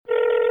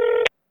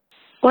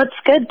What's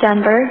good,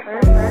 Denver?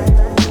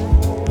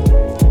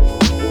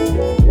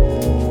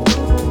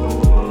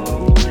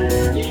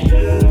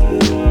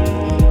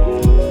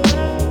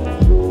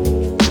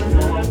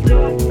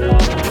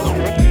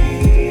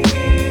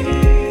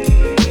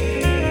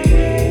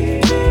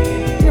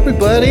 Hey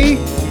everybody.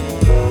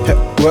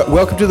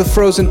 Welcome to the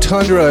Frozen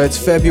Tundra. It's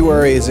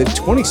February, is it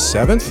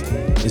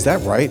 27th? Is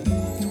that right?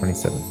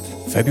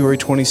 27th. February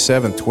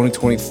 27th,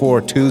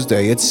 2024,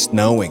 Tuesday. It's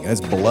snowing. It's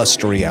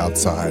blustery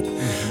outside.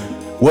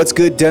 What's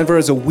Good Denver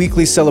is a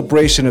weekly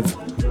celebration of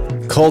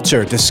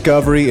culture,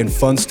 discovery, and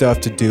fun stuff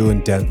to do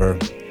in Denver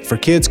for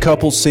kids,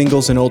 couples,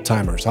 singles, and old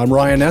timers. I'm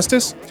Ryan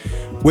Estes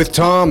with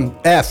Tom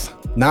F.,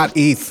 not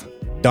Eth,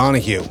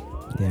 Donahue.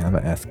 Yeah, I'm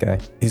an F guy.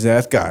 He's an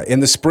F guy. In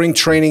the spring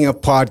training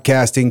of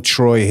podcasting,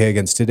 Troy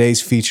Higgins. Today's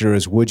feature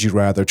is Would You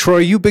Rather. Troy,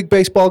 you a big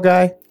baseball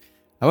guy?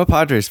 I'm a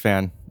Padres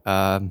fan.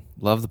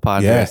 Love the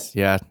Padres.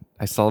 Yeah.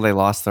 I saw they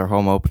lost their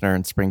home opener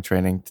in spring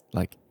training,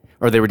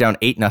 or they were down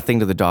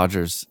 8-0 to the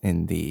Dodgers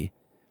in the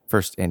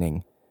first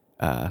inning.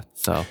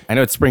 So I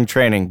know it's spring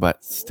training,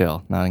 but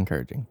still not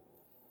encouraging.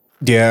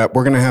 Yeah,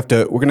 we're gonna have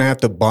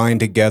to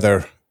bind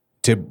together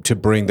to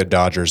bring the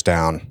Dodgers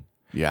down.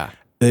 Yeah.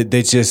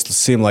 They just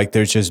seem like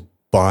they're just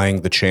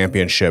buying the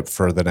championship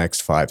for the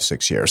next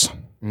 5-6 years.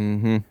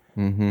 Mm-hmm.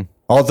 Mm-hmm.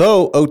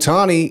 Although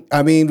Ohtani,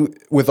 I mean,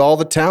 with all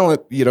the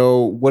talent,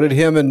 what did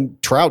him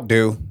and Trout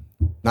do?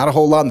 Not a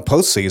whole lot in the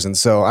postseason.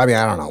 So, I mean,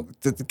 I don't know.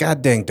 The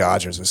goddamn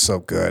Dodgers are so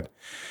good.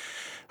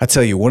 I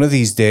tell you, one of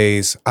these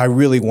days, I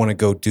really want to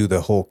go do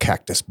the whole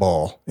cactus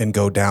ball and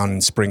go down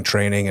in spring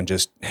training and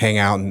just hang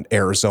out in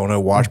Arizona,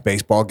 watch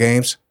baseball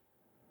games.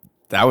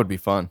 That would be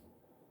fun.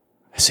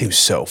 It seems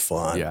so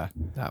fun. Yeah,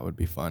 that would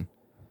be fun.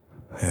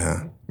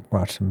 Yeah.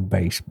 Watch some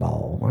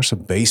baseball. Watch some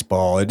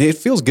baseball. It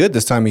feels good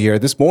this time of year.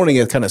 This morning,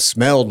 it kind of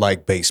smelled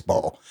like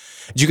baseball.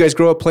 Did you guys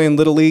grow up playing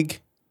Little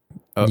League?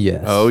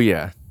 Yes. Oh,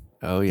 yeah.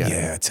 Oh, yeah.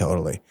 Yeah,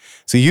 totally.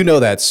 So you know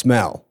that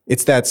smell.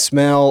 It's that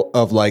smell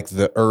of like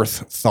the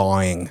earth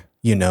thawing,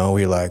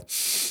 you're like,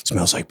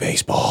 smells like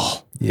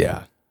baseball.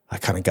 Yeah. I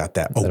kind of got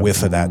a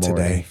whiff of that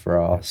today.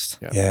 Frost.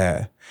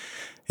 Yeah.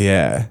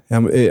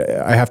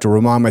 I have to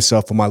remind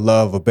myself of my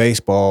love of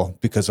baseball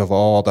because of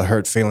all the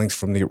hurt feelings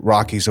from the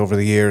Rockies over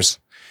the years,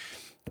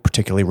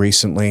 particularly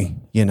recently,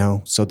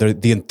 So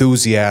the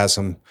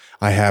enthusiasm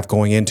I have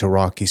going into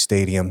Rocky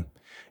Stadium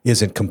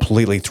isn't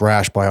completely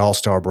thrashed by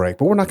All-Star break.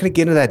 But we're not going to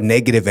get into that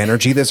negative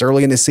energy this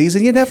early in the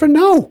season. You never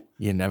know.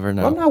 You never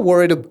know. I'm not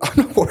worried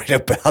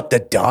about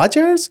the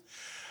Dodgers.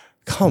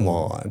 Come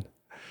on.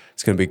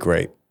 It's going to be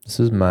great. This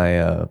is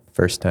my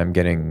first time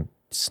getting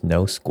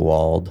snow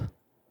squalled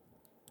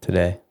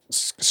today.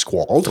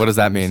 Squalled? What does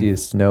that See mean? a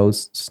snow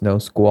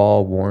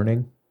squall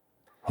warning?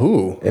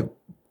 Who?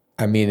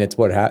 It's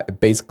what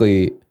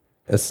basically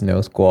a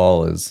snow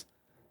squall is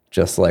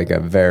just like a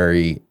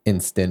very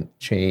instant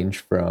change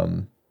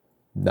from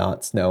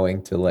not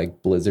snowing to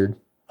like blizzard.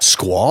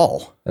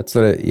 Squall? That's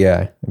what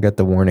I got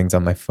the warnings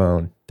on my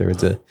phone. There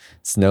was a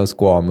snow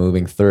squall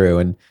moving through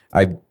and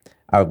I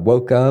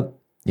woke up,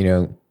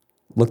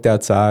 looked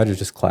outside, it was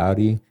just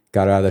cloudy,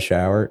 got out of the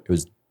shower, it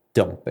was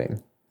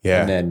dumping.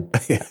 Yeah. And then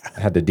I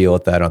had to deal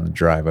with that on the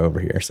drive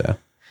over here. So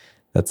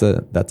that's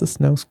a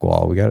snow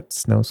squall. We got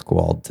snow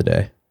squalled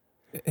today.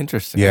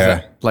 Interesting. Yeah. Is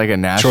that like a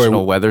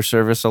National Weather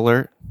Service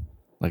alert?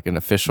 Like an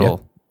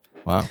official?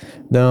 Yeah. Wow.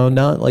 No,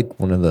 not like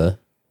one of the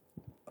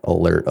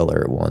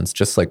alert ones,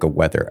 just like a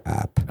weather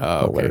app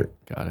alert.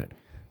 Got it.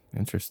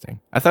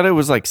 Interesting. I thought it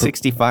was like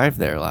 65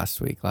 there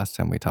last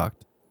time we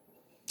talked.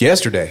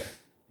 Yesterday.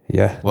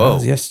 Yeah. Whoa. That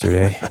was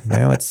yesterday.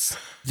 Now it's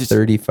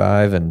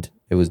 35 and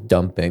it was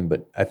dumping,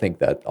 but I think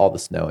that all the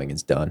snowing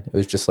is done. It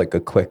was just like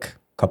a quick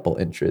couple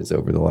inches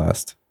over the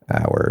last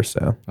hour or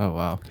so. Oh,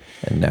 wow.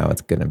 And now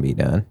it's going to be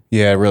done.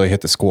 Yeah, it really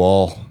hit the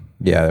squall.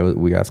 Yeah,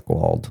 we got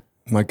squalled.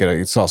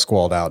 It's all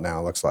squalled out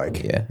now, it looks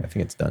like. Yeah, I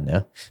think it's done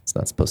now. It's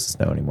not supposed to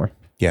snow anymore.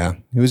 Yeah,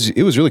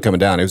 it was really coming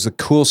down. It was a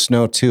cool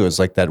snow too. It was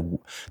like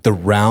the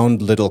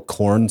round little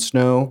corn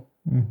snow.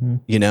 Mm-hmm.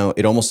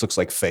 It almost looks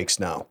like fake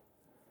snow.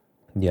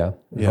 Yeah,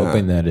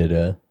 hoping that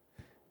it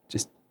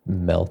just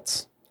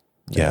melts.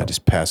 Yeah, it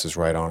just passes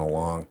right on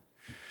along.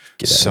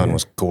 The sun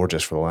was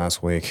gorgeous for the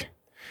last week.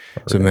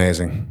 It's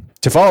amazing.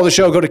 To follow the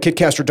show, go to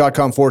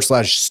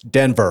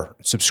kitcaster.com/Denver.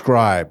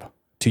 Subscribe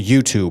to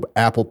YouTube,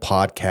 Apple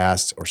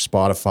Podcasts, or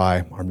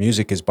Spotify. Our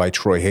music is by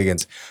Troy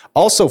Higgins.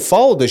 Also,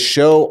 follow the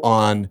show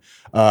on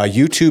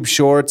YouTube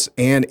Shorts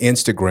and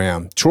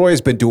Instagram. Troy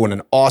has been doing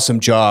an awesome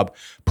job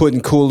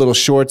putting cool little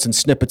shorts and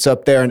snippets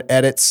up there and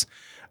edits.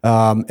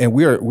 And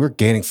we're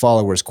gaining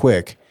followers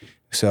quick.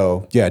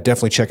 So, yeah,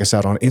 definitely check us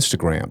out on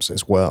Instagrams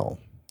as well.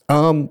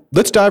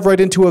 Let's dive right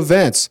into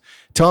events.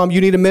 Tom, you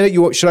need a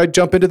minute? Should I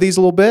jump into these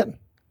a little bit?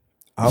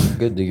 I'm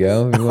good to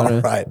go. You wanna,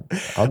 all right.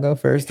 I'll go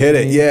first. Hit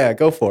it. Yeah,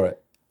 go for it.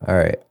 All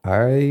right.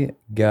 I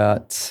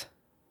got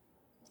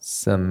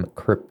some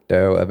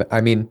crypto.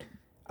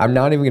 I'm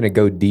not even going to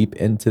go deep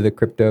into the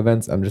crypto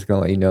events. I'm just going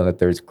to let you know that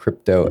there's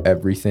crypto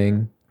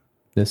everything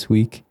this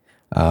week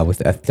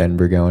with F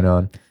Denver going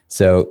on.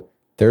 So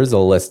there's a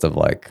list of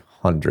like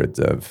hundreds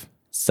of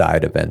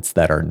side events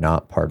that are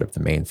not part of the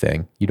main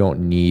thing. You don't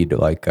need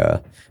like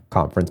a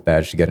conference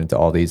badge to get into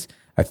all these.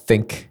 I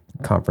think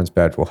conference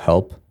badge will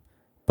help,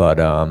 but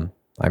I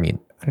mean,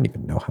 I don't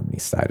even know how many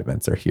side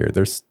events are here.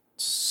 There's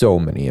so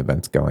many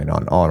events going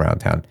on all around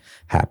town.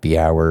 Happy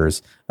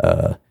hours,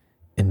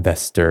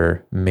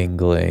 investor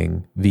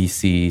mingling,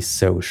 VC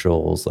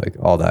socials, like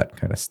all that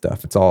kind of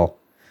stuff. It's all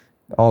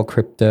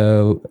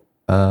crypto,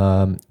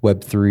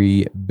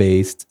 Web3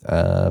 based,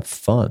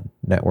 fun,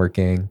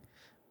 networking,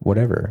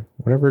 whatever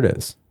it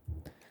is.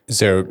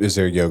 Is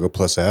there yoga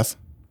plus F?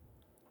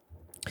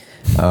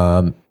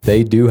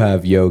 They do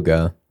have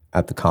yoga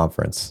at the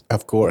conference.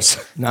 Of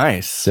course.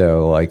 Nice.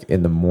 So like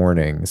in the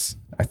mornings,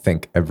 I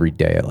think every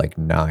day at like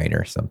 9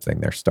 or something,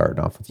 they're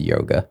starting off with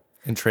yoga.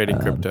 And trading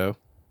crypto.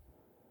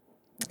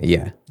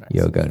 Yeah. Nice.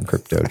 Yoga and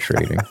crypto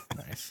trading.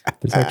 Nice.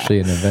 There's actually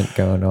an event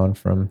going on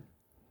from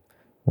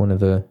one of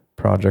the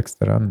projects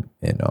that I'm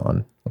in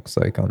on. Looks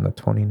like on the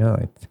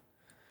 29th.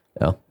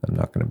 No, I'm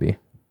not going to be.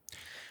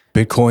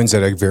 Bitcoin's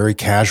at a very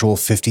casual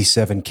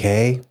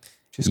 57K.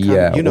 Just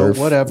yeah,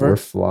 whatever. We're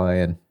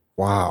flying.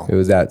 Wow. It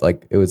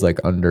was like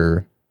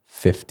under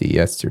 50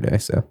 yesterday,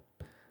 so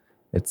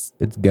it's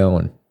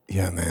going.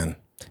 Yeah, man.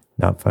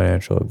 Not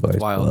financial advice,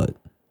 but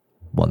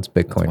once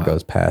Bitcoin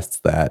goes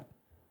past that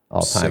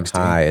all-time 60.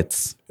 high,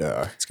 it's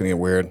gonna get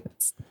weird.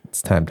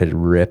 It's time to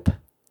rip.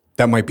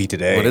 That might be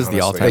today. What is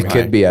the all-time high? It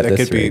could be at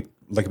this rate.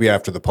 That could be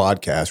after the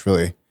podcast,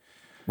 really.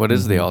 What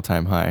is the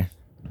all-time high?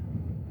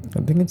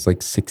 I think it's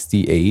like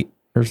 68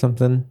 or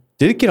something.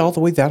 Did it get all the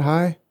way that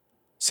high?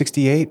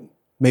 68?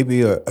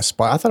 Maybe a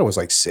spot. I thought it was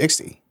like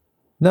 60.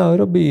 No,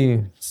 it'll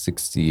be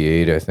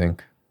 68, I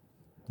think.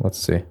 Let's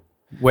see.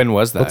 When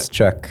was that? Let's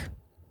check.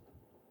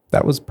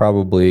 That was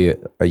probably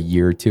a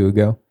year or two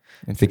ago.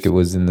 I think it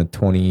was in the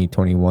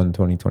 2021,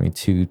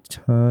 2022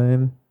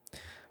 time.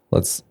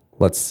 Let's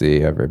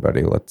see,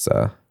 everybody. Let's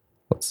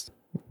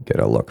get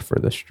a look for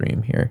the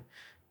stream here.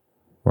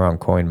 We're on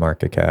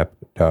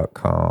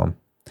coinmarketcap.com.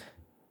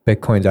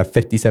 Bitcoin's at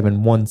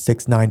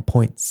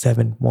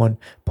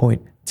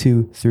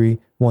 57,169.71.23,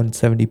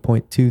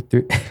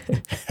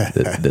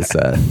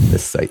 170.23.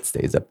 This site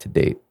stays up to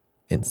date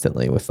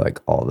instantly with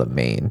like all the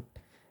main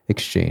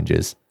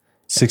exchanges.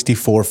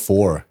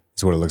 64.4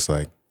 is what it looks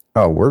like.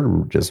 Oh,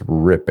 we're just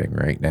ripping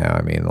right now.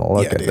 I mean,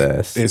 look at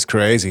this. It's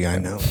crazy. I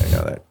know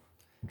that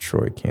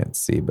Troy can't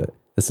see, but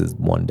this is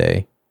 1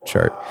 day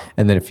chart.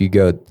 And then if you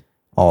go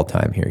all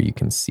time here, you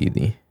can see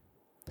the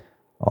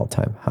all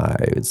time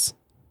high is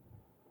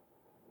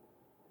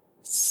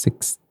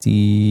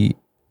 60.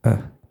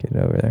 Get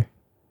over there.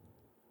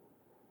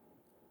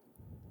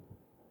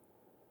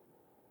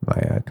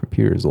 My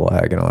computer's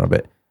lagging a little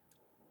bit.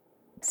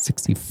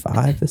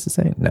 65, this is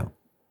saying? No.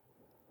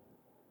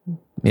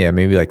 Yeah,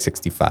 maybe like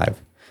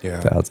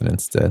 65,000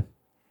 instead.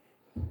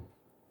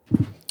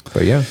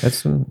 But yeah,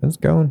 it's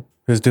going.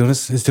 It's doing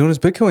his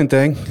Bitcoin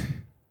thing.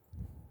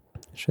 I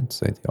should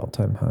say the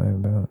all-time high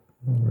about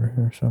over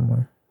here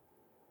somewhere.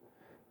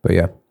 But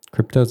yeah,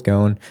 crypto's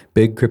going.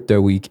 Big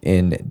crypto week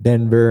in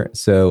Denver.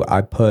 So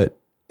I put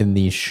in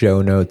the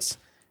show notes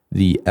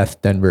the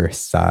F Denver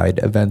side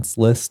events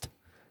list,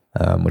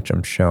 which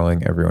I'm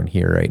showing everyone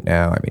here right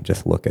now. I mean,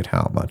 just look at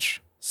how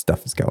much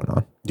stuff is going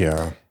on.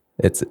 Yeah.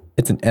 It's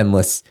an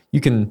endless.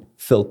 You can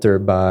filter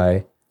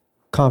by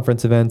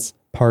conference events,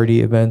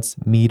 party events,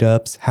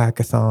 meetups,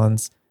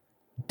 hackathons,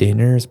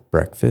 dinners,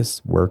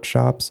 breakfasts,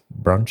 workshops,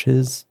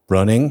 brunches,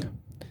 running.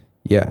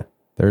 Yeah,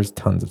 there's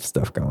tons of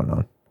stuff going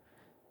on.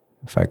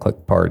 If I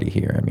click party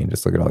here, I mean,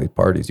 just look at all these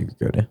parties you could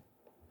go to.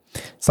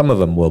 Some of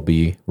them will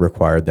be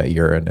required that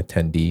you're an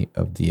attendee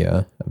of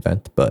the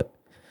event, but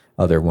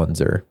other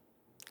ones are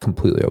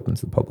completely open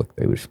to the public.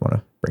 They just want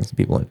to bring some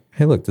people in.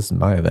 Hey, look, this is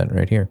my event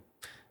right here.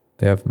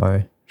 They have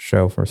my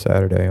show for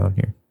Saturday on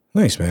here.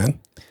 Nice, man.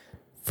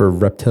 For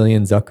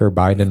Reptilian, Zucker,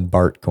 Biden,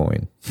 Bart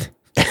coin.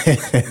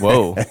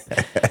 Whoa.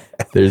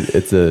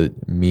 It's a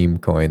meme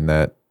coin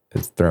that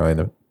is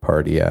throwing a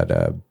party at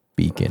a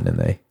Beacon, and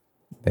they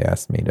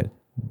asked me to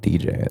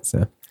DJ it.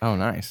 So, oh,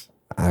 nice.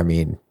 I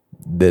mean,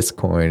 this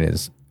coin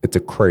it's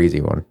a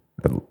crazy one.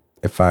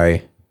 If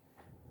I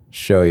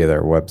show you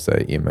their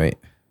website, you might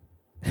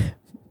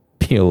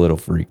be a little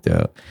freaked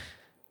out.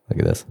 Look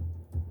at this.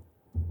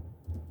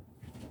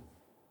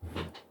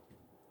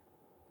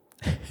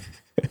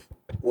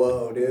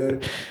 Whoa,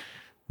 dude.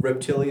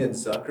 Reptilian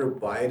Zucker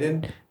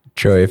Biden?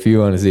 Troy, if you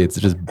want to see,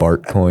 it's just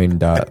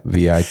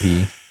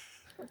bartcoin.vip.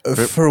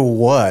 For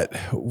what?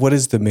 What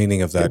is the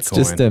meaning of that It's coin?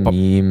 just a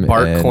meme.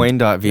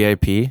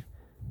 Bartcoin.vip?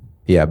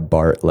 Yeah,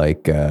 Bart,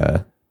 like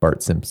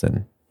Bart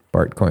Simpson.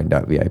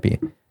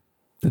 Bartcoin.vip.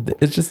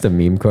 It's just a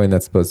meme coin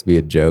that's supposed to be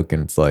a joke,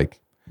 and it's like,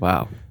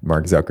 wow,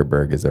 Mark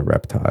Zuckerberg is a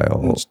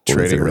reptile. It's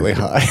trading really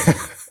high.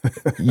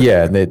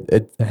 Yeah, and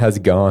it has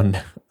gone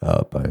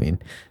up. I mean,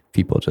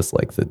 people just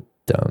like the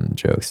dumb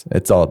jokes.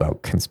 It's all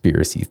about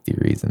conspiracy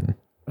theories and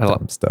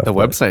dumb stuff. The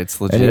website's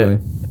legit. Anyway,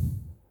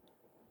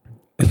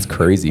 it's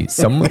crazy.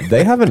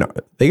 They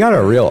got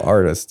a real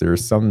artist.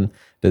 There's some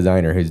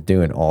designer who's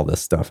doing all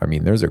this stuff. I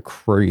mean, there's a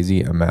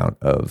crazy amount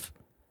of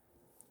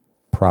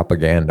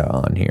propaganda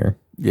on here.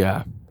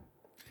 Yeah.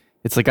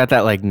 It's like got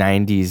that like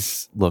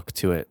 90s look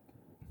to it.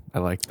 I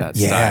like that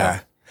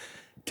style.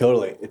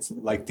 Totally. It's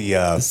like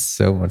the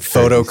So much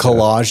photo crazy stuff.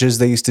 collages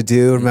they used to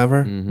do,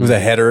 remember? With a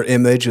header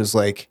image. It was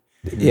like,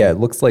 Yeah, it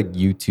looks like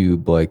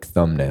YouTube like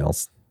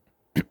thumbnails.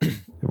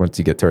 Once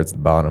you get towards the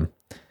bottom,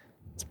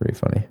 it's pretty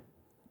funny.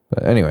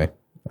 But anyway,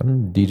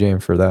 I'm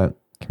DJing for that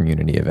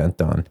community event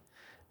on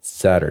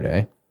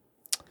Saturday.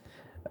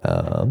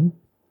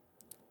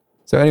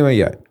 So anyway,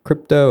 yeah,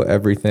 crypto,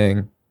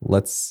 everything.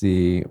 Let's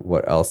see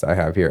what else I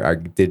have here. I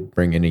did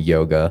bring in a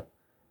yoga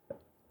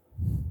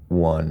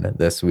one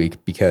this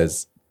week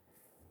because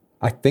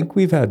I think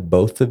we've had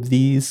both of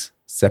these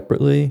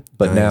separately,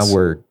 but now Nice.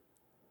 we're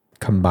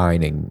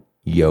combining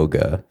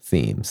yoga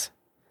themes.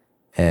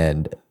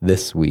 And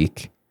this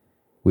week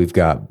we've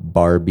got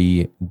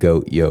Barbie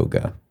goat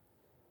yoga.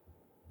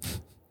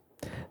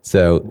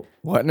 So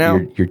What now?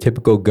 your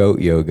typical goat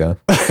yoga.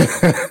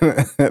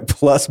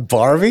 plus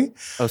Barbie?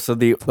 Oh, so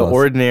the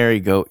ordinary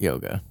goat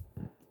yoga.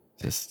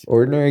 Just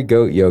Ordinary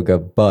goat yoga,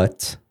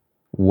 but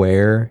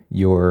wear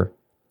your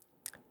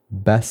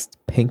best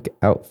pink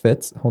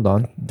outfits. Hold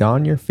on.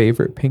 Don your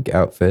favorite pink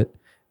outfit.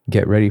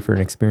 Get ready for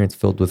an experience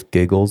filled with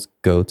giggles,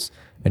 goats,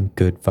 and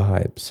good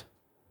vibes.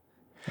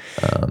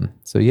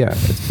 So yeah,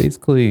 it's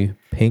basically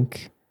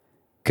pink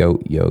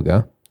goat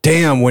yoga.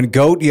 Damn, when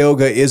goat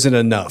yoga isn't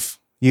enough.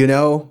 You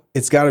know,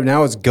 it's got to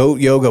now it's goat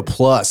yoga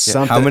plus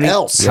something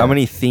else. How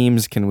many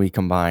themes can we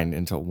combine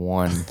into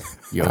one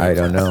yoga? I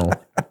don't know.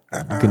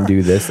 You can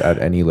do this at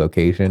any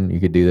location. You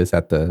could do this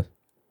at the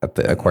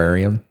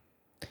aquarium.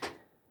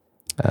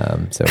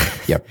 So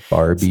yeah,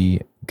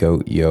 Barbie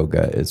goat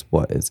yoga is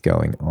what is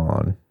going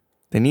on.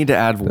 They need to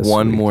add This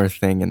one week. more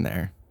thing in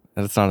there.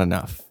 That's not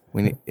enough.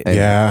 We need,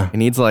 Yeah. It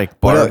needs like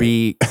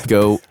Barbie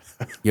goat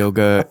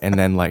yoga and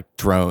then like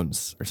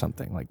drones or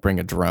something. Like bring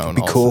a drone.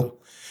 Be also. cool.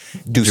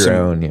 Do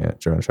Drone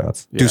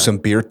shots. do some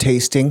beer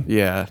tasting.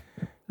 Yeah.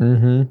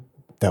 That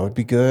would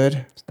be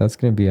good. That's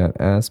going to be at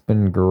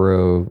Aspen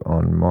Grove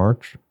on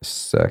March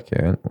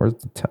 2nd. Where's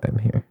the time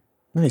here?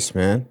 Nice,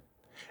 man.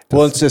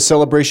 Well, it's a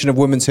celebration of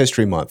Women's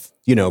History Month,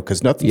 you know,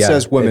 because nothing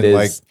says women it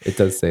like is. It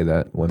does say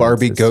that. Women's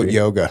Barbie goat History.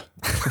 yoga.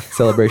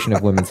 Celebration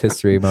of Women's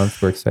History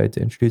Month. We're excited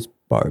to introduce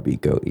Barbie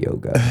goat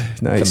yoga.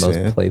 Nice, the most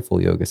man.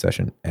 playful yoga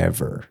session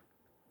ever.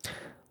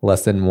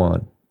 Lesson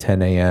 1,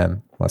 10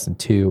 a.m. Lesson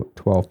 2,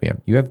 12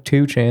 p.m. You have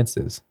 2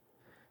 chances.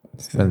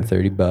 Spend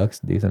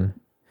 $30, do some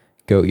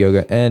goat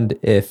yoga. And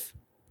if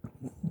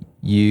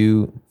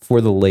you,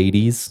 for the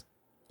ladies,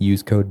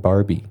 use code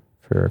Barbie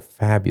for a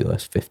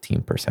fabulous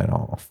 15%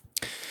 off.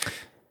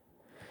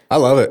 I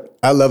love it.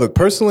 I love it.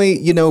 Personally,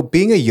 you know,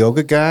 being a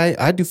yoga guy,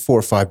 I do 4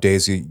 or 5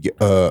 days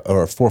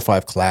or 4 or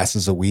 5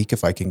 classes a week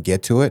if I can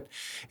get to it.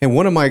 And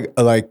one of my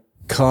like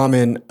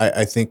common,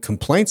 I think,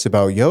 complaints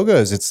about yoga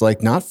is it's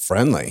like not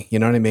friendly. You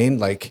know what I mean?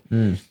 Like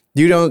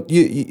you don't,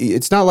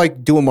 it's not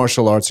like doing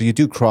martial arts or you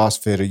do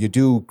CrossFit or you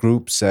do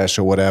group sesh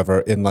or whatever.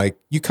 And like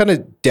you kind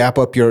of dap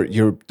up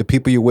the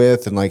people you're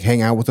with and like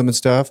hang out with them and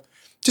stuff.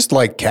 Just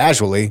like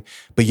casually,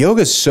 but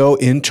yoga is so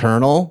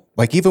internal.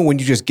 Like even when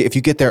if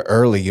you get there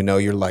early, you know,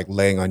 you're like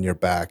laying on your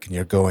back and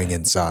you're going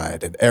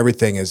inside and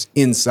everything is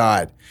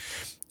inside.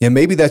 And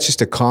maybe that's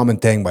just a common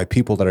thing by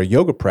people that are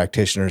yoga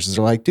practitioners is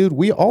they're like, dude,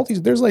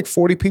 there's like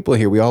 40 people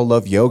here. We all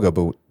love yoga,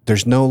 but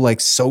there's no like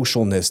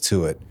socialness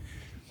to it.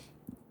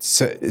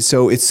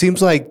 So it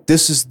seems like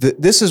this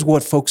is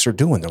what folks are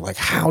doing. They're like,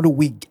 how do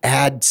we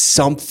add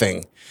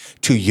something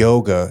to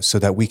yoga so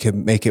that we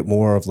can make it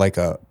more of like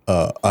a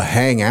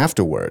hang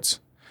afterwards,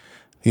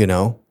 you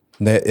know?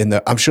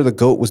 I'm sure the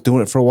goat was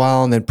doing it for a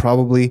while, and then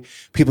probably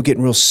people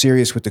getting real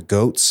serious with the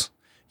goats.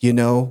 You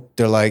know,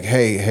 they're like,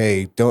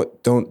 hey,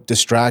 don't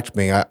distract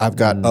me. I've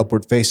got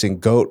upward facing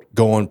goat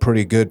going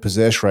pretty good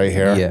position right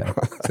here. Yeah,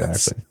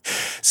 exactly.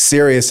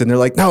 Serious, and they're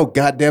like, no,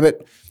 God damn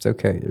it. It's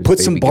okay. There's Put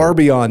some baby goat.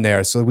 Barbie on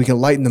there so we can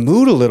lighten the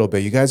mood a little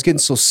bit. You guys getting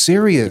so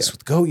serious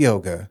with goat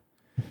yoga.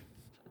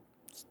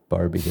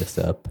 Barbie this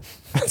up.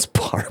 Let's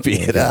Barbie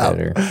it Make up.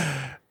 better.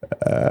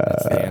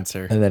 That's the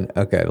answer. And then,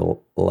 okay, the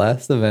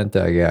last event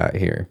I got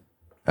here.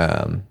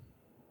 I'm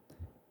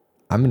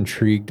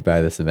intrigued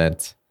by this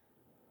event,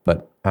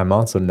 but I'm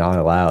also not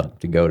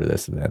allowed to go to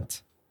this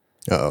event.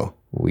 Uh-oh.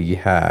 We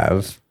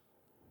have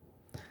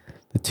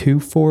the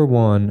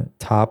 241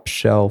 Top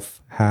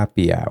Shelf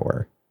Happy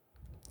Hour.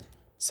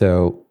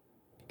 So,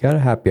 you got a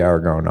happy hour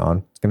going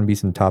on. It's going to be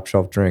some top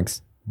shelf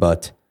drinks,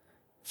 but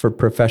for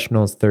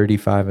professionals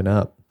 35 and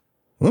up.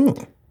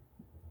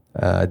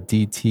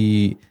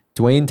 DT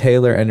Dwayne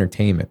Taylor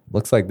Entertainment.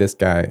 Looks like this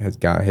guy has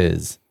got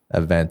his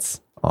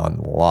events on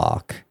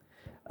lock.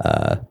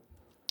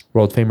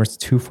 World famous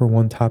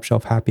 241 Top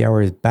Shelf Happy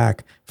Hour is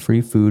back.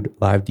 Free food,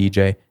 live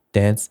DJ,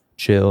 dance,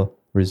 chill,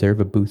 reserve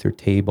a booth or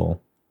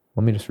table.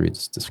 Let me just read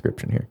this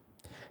description here.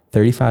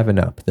 35 and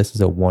up. This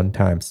is a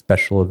one-time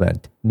special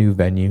event. New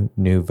venue,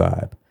 new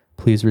vibe.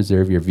 Please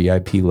reserve your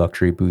VIP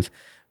luxury booth.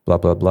 Blah,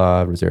 blah,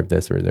 blah. Reserve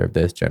this,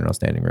 general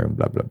standing room,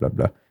 blah, blah, blah,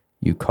 blah.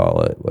 You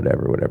call it,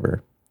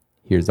 whatever.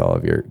 Here's all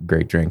of your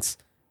great drinks.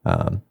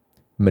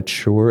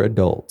 Mature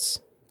adults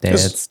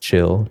Dance,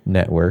 Chill,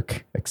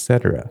 Network,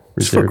 etc.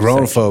 It's for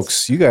grown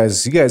folks. You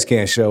guys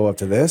can't show up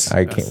to this.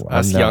 I can't.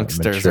 Us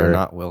youngsters mature. Are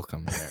not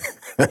welcome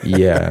there.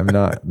 Yeah, I'm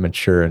not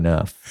mature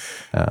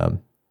enough.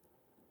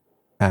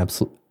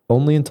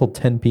 Only until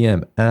 10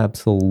 p.m.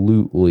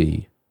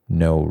 Absolutely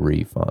no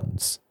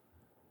refunds.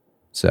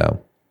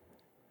 So,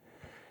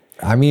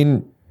 I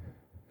mean,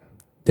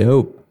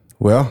 dope.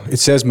 Well, it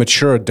says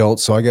mature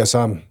adults, so I guess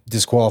I'm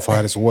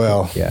disqualified as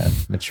well. Yeah,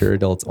 mature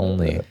adults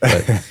only.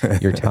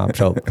 But your top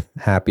shelf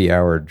happy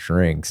hour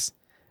drinks.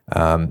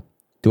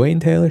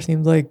 Dwayne Taylor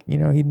seems like, he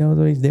knows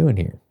what he's doing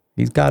here.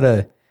 He's got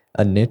a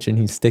niche and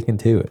he's sticking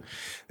to it.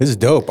 This is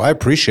dope. I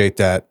appreciate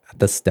that.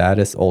 The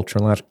Status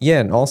Ultra Lounge. Yeah,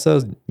 and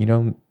also,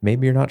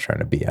 maybe you're not trying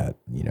to be at,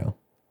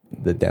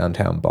 the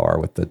downtown bar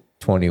with the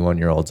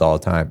 21-year-olds all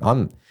the time.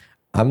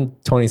 I'm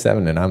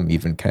 27 and I'm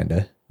even kind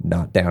of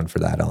not down for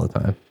that all the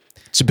time.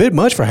 It's a bit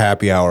much for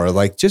happy hour.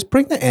 Like, just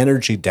bring the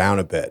energy down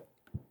a bit.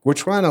 We're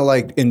trying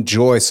to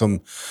enjoy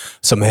some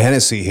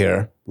Hennessy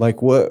here.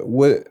 Like,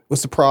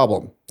 what's the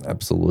problem?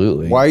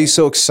 Absolutely. Why are you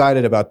so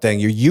excited about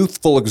things? Your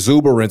youthful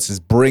exuberance is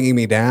bringing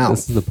me down.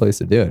 This is the place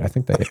to do it. I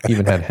think they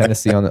even had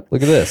Hennessy on it.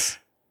 Look at this.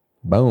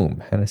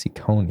 Boom. Hennessy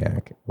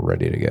cognac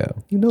ready to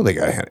go. They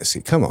got Hennessy.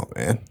 Come on,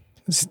 man.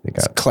 It's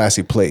a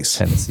classy place.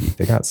 Hennessy.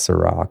 They got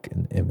Ciroc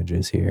and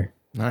images here.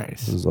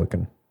 Nice. This is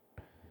looking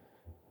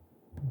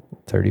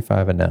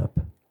 35 and up.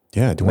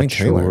 Yeah, Dwayne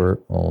Taylor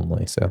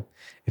only. So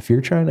if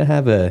you're trying to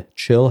have a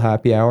chill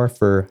happy hour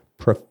for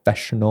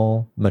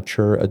professional,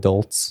 mature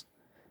adults,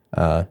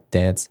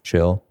 dance,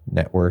 chill,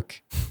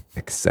 network,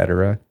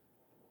 etc.,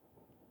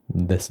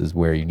 this is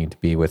where you need to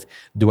be with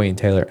Dwayne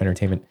Taylor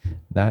Entertainment.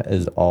 That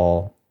is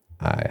all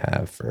I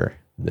have for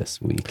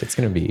this week. It's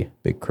going to be a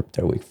big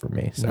crypto week for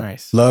me. So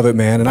nice. Love it,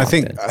 man. And I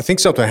think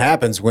something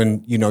happens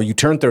when, you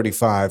turn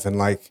 35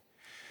 and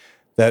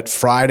that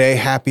Friday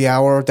happy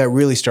hour that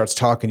really starts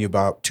talking to you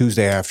about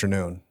Tuesday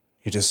afternoon.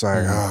 You're just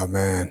like, oh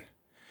man,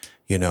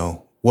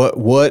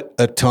 what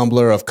a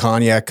tumbler of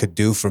cognac could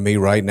do for me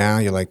right now.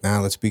 You're like, nah,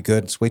 let's be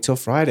good. Let's wait till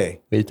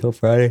Friday. I'm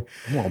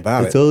all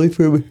about it's only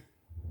from,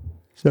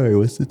 sorry,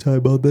 what's the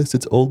time on this?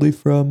 It's only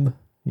from,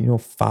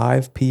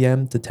 5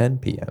 p.m. to 10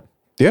 p.m.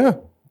 Yeah.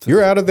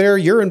 You're out of there.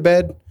 You're in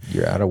bed.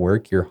 You're out of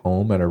work. You're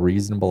home at a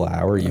reasonable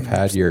hour. You've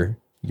had your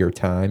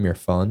time, your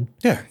fun.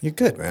 Yeah, you're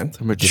good, man.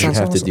 You don't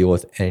have to deal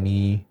with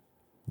any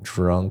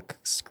drunk,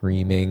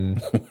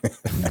 screaming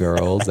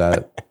girls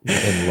in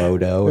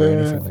Lodo or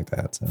anything like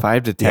that. So.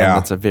 5 to 10,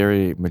 that's a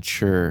very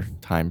mature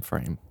time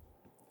frame.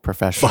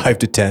 Professional. 5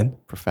 to 10?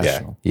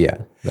 Professional. Yeah,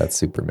 that's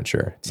super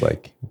mature. It's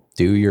like,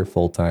 do your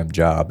full-time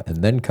job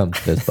and then come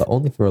to this, but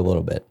only for a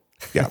little bit.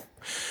 Yeah.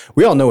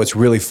 We all know it's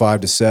really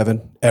 5 to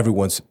 7.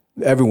 Everyone's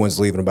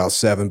leaving about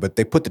 7, but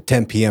they put the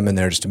 10 p.m. in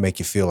there just to make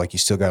you feel like you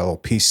still got a little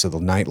piece of the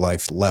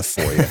nightlife left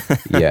for you.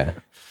 Yeah.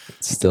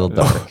 It's still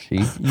dark.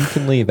 You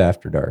can leave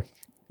after dark.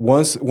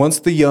 Once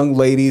the young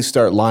ladies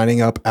start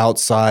lining up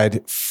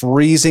outside,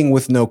 freezing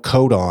with no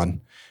coat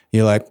on,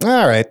 you're like,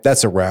 all right,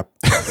 that's a wrap.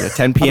 Yeah,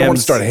 10 p.m. I want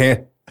to start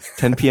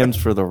 10 p.m.'s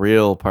for the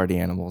real party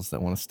animals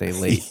that want to stay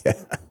late.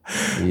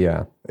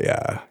 Yeah.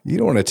 Yeah. You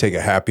don't want to take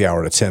a happy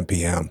hour at 10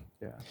 p.m.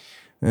 Yeah.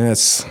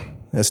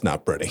 That's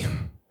not pretty.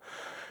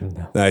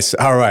 No. Nice.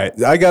 All right.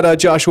 I got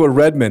Joshua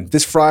Redmond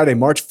this Friday,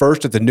 March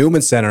 1st at the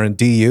Newman Center in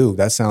DU.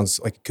 That sounds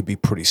like it could be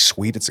pretty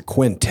sweet. It's a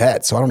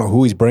quintet, so I don't know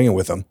who he's bringing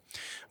with him,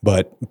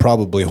 but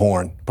probably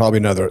horn, probably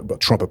another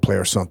trumpet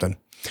player or something.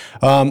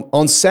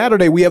 On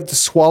Saturday, we have the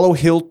Swallow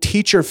Hill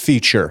Teacher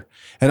Feature.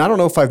 And I don't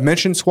know if I've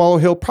mentioned Swallow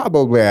Hill.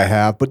 Probably I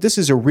have, but this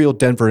is a real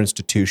Denver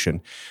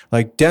institution.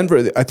 Like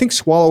Denver, I think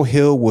Swallow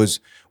Hill was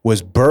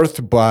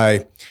birthed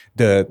by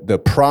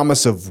the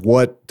promise of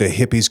what the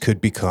hippies could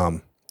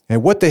become.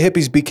 And what the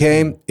hippies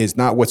became is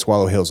not what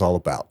Swallow Hill is all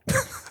about.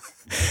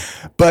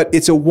 But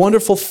it's a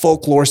wonderful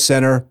folklore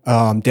center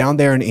down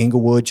there in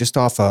Inglewood, just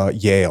off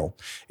Yale.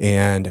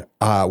 And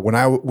when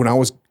I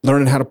was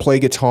learning how to play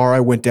guitar, I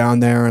went down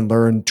there and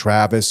learned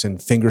Travis and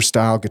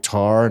fingerstyle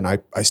guitar. And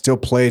I still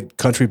play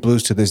country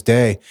blues to this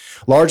day,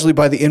 largely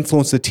by the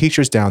influence of the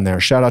teachers down there.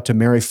 Shout out to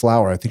Mary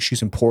Flower. I think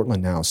she's in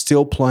Portland now,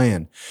 still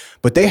playing.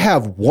 But they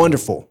have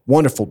wonderful,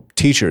 wonderful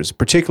teachers,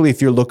 particularly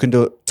if you're looking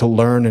to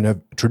learn in a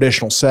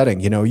traditional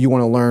setting. You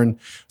want to learn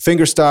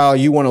fingerstyle,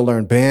 you want to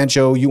learn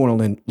banjo, you want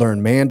to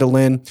learn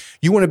mandolin.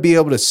 You want to be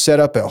able to set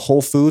up at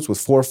Whole Foods with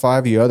 4 or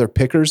 5 of your other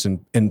pickers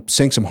and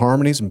sing some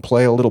harmonies and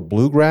play a little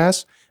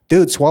bluegrass.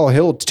 Dude, Swallow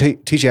Hill will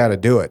teach you how to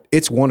do it.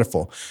 It's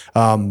wonderful.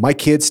 My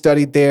kid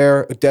studied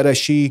there. Detta,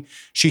 she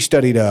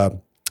studied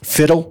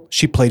fiddle.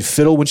 She played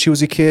fiddle when she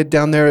was a kid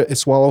down there at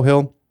Swallow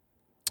Hill.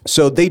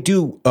 So they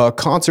do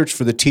concerts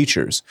for the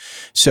teachers.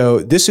 So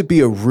this would be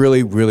a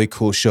really, really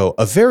cool show,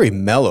 a very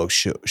mellow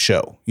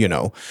show.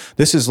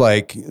 This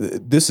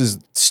is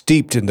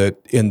steeped in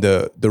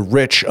the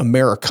rich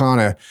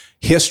Americana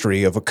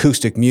history of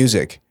acoustic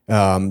music.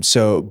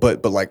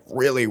 But like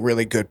really,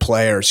 really good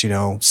players,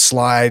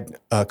 slide,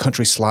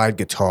 country slide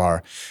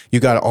guitar.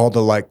 You got all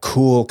the like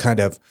cool kind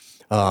of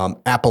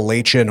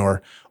Appalachian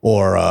or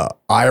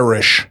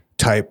Irish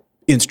type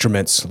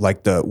instruments,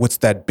 like what's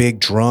that big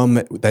drum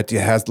that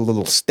has the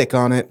little stick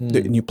on it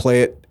and you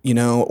play it,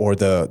 or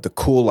the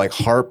cool like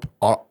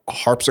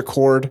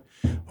harpsichord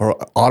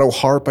or auto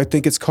harp, I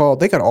think it's called.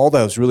 They got all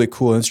those really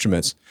cool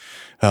instruments.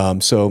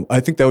 So I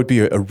think that would be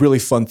a really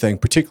fun thing,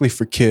 particularly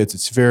for kids.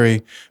 It's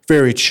very,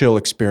 very chill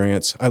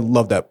experience. I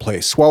love that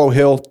place. Swallow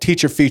Hill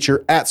teacher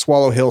feature at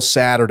Swallow Hill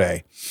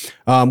Saturday.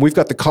 We've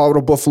got the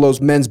Colorado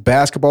Buffaloes men's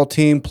basketball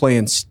team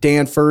playing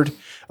Stanford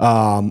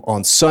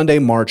on Sunday,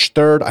 March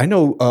 3rd. I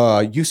know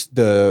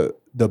the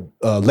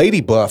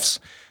Lady Buffs,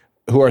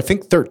 who are I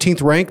think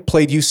 13th ranked,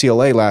 played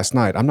UCLA last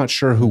night. I'm not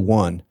sure who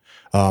won.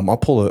 I'll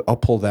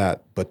pull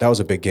that, but that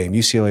was a big game.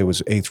 UCLA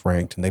was 8th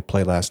ranked, and they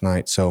played last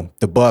night. So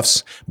the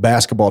Buffs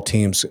basketball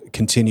team's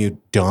continued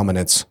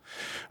dominance.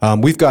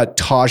 We've got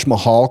Taj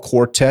Mahal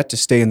Quartet to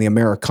stay in the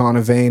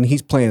Americana vein.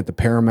 He's playing at the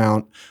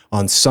Paramount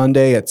on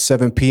Sunday at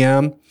 7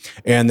 p.m.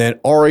 And then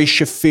Ari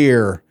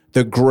Shaffir,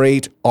 the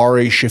great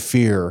Ari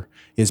Shaffir,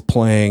 is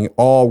playing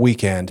all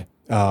weekend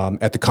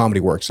at the Comedy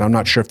Works. And I'm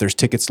not sure if there's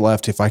tickets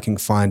left. If I can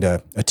find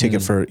a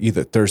ticket for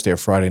either Thursday or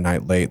Friday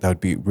night late, that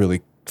would be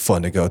really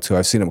fun to go to.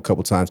 I've seen him a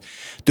couple times.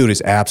 Dude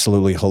is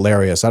absolutely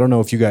hilarious. I don't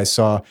know if you guys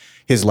saw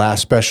his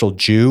last special,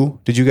 Jew.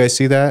 Did you guys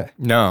see that?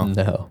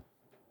 No.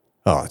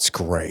 Oh, it's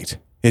great.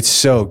 It's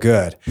so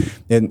good.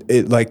 And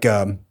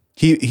it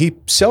he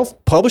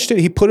self-published it.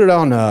 He put it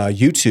on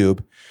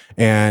YouTube,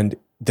 and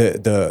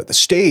the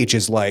stage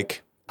is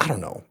like, I don't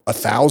know,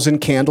 1,000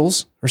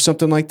 candles or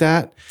something like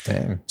that.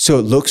 Dang. So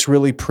it looks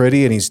really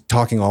pretty, and he's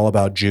talking all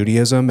about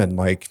Judaism, and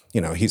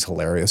he's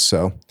hilarious.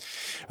 So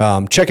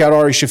check out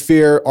Ari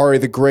Shaffir, Ari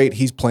the Great.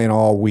 He's playing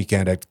all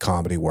weekend at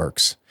Comedy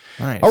Works.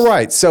 Nice. All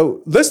right,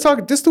 so let's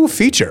do a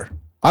feature.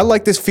 I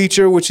like this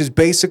feature, which is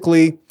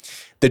basically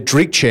the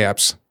Drink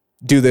Champs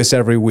do this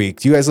every week.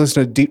 Do you guys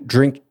listen to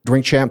Drink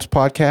Champs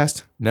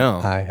podcast? No.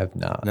 I have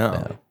not.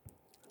 No.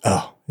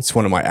 Oh, it's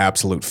one of my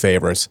absolute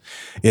favorites.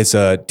 It's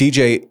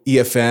DJ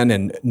EFN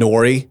and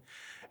Nori,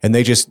 and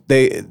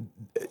they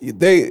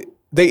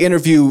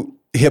interview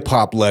hip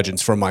hop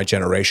legends from my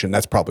generation.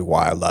 That's probably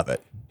why I love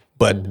it.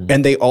 But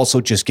and they also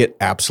just get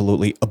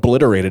absolutely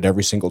obliterated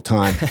every single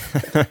time.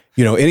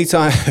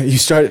 Anytime you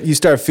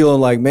start feeling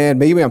like, man,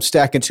 maybe I'm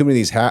stacking too many of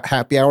these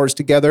happy hours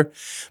together.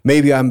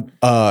 Maybe I'm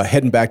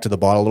heading back to the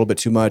bottle a little bit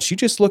too much. You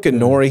just look at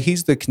Nori.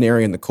 He's the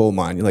canary in the coal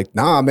mine. You're like,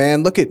 nah,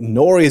 man, look at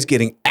Nori is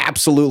getting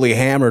absolutely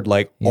hammered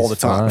all the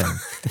time.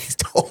 He's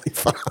totally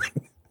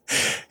fine.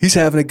 He's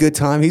having a good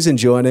time. He's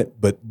enjoying it.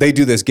 But they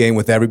do this game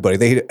with everybody.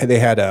 They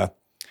had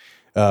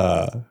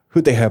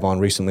who'd they have on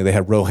recently? They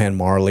had Rohan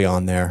Marley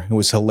on there. It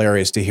was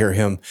hilarious to hear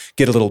him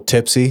get a little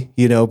tipsy,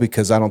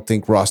 because I don't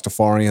think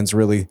Rastafarians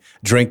really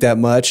drink that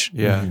much.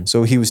 Yeah.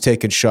 So he was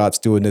taking shots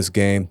doing this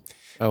game.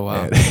 Oh,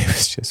 wow. And it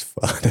was just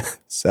fun.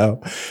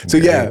 So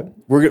yeah,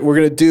 we're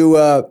gonna do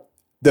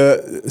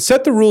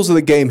set the rules of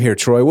the game here,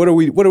 Troy. What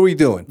are we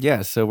doing?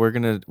 Yeah, so we're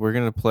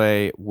gonna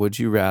play Would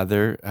You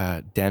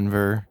Rather,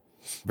 Denver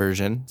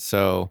version.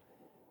 So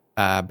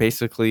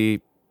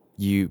basically,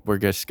 we're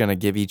just gonna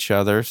give each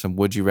other some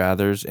would you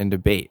rathers and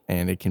debate,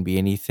 and it can be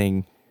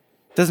anything.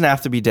 It doesn't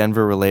have to be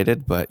Denver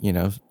related, but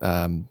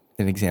an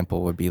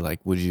example would be like,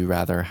 would you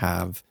rather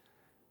have?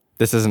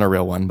 This isn't a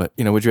real one, but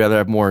would you rather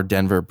have more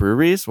Denver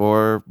breweries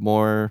or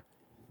more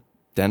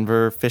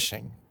Denver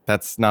fishing?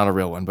 That's not a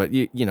real one, but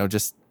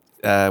just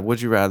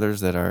would you rathers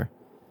that are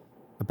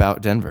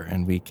about Denver,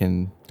 and we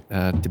can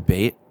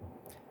debate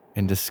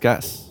and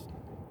discuss.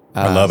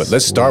 I love it.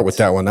 Let's start with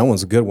that one. That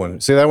one's a good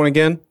one. Say that one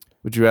again.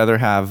 Would you rather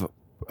have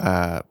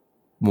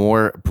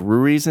more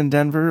breweries in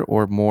Denver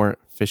or more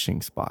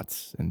fishing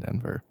spots in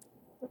Denver?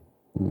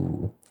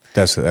 Ooh.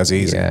 That's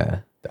easy.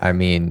 Yeah. I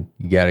mean,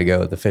 you got to go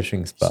with the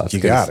fishing spots.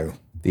 You got to.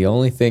 The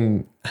only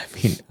thing,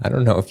 I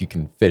don't know if you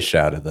can fish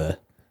out of the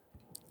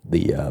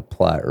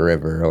Platte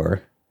River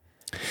or.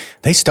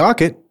 They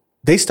stock it.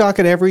 They stock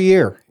it every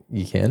year.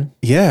 You can?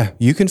 Yeah,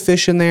 you can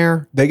fish in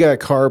there. They got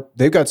carp.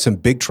 They've got some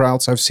big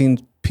trouts. I've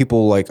seen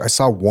people I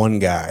saw one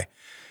guy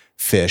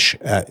fish.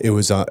 It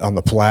was on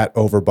the Platte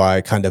over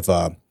by kind of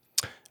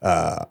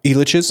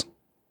Elitch's,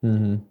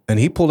 and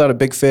he pulled out a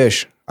big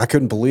fish. I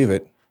couldn't believe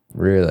it.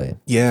 Really?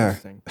 Yeah.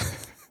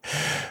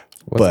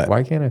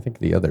 Why can't I think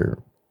of the other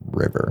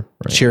river?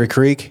 Right? Cherry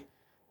Creek.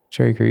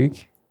 Cherry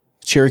Creek.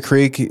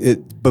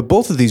 But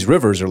both of these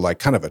rivers are like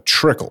kind of a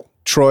trickle.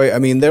 Troy,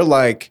 they're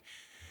like,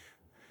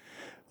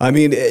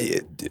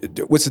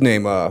 what's his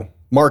name?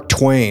 Mark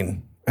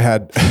Twain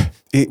had.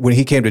 When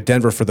he came to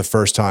Denver for the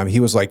first time,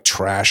 he was like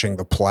trashing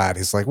the Platte.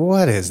 He's like,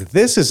 what is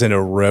this? Isn't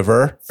a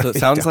river. So it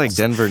sounds like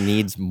Denver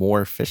needs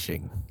more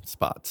fishing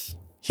spots.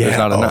 Yeah. There's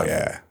not enough. Oh,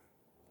 yeah,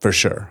 for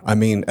sure.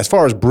 As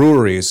far as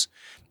breweries,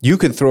 you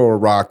can throw a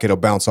rock, it'll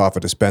bounce off a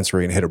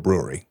dispensary and hit a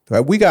brewery.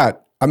 I'm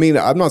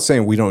not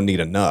saying we don't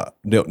need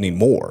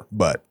more,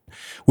 but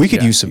we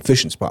could use some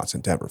fishing spots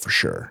in Denver for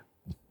sure.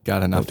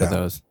 Got enough of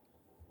those.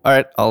 All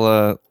right,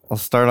 I'll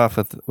start off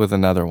with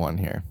another one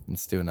here.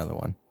 Let's do another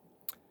one.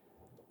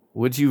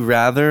 Would you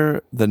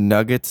rather the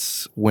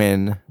Nuggets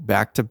win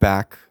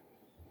back-to-back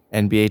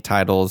NBA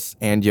titles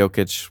and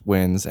Jokic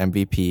wins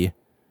MVP,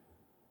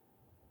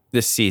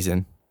 this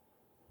season,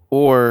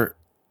 or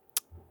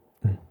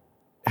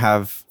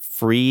have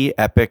free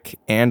Epic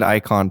and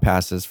Icon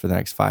passes for the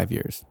next 5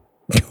 years.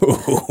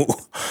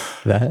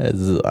 That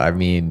is, I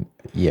mean,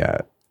 yeah.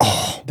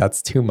 Oh,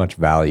 that's too much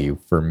value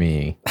for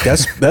me.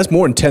 That's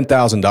more than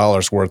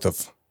 $10,000 worth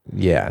of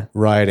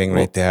riding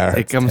right there.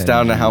 It comes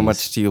down to how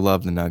much do you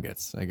love the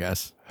Nuggets, I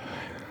guess.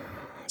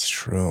 That's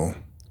true.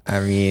 I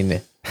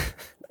mean,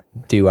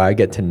 do I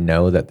get to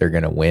know that they're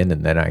going to win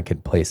and then I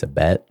could place a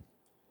bet?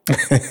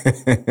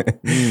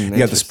 You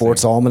got the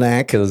sports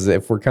almanac? Because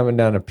if we're coming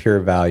down to pure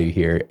value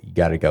here, you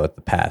got to go with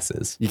the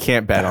passes. You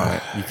can't bet on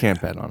it. You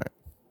can't bet on it.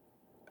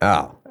 Oh,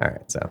 all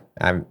right. So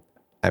I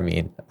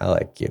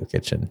like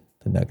Jokic and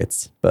the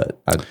Nuggets, but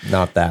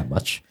not that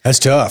much. That's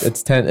tough.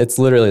 It's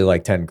literally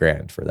like 10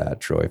 grand for that,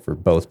 Troy, for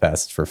both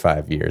passes for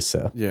 5 years.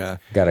 So yeah,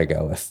 gotta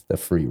go with the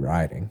free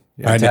riding.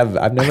 Yeah.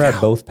 I've never had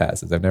both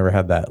passes. I've never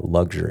had that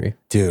luxury.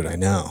 Dude, I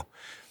know.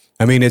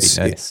 I mean, it's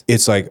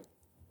like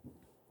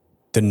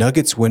the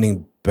Nuggets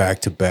winning back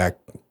to back.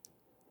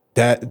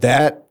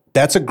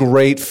 That's a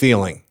great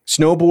feeling.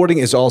 Snowboarding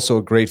is also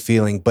a great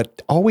feeling,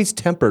 but always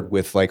tempered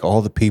with like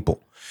all the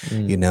people.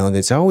 You know, and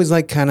it's always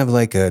like kind of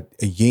like a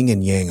yin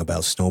and yang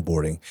about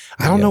snowboarding.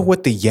 I don't know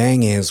what the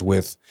yang is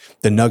with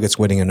the Nuggets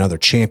winning another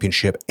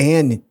championship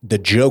and the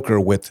Joker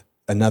with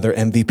another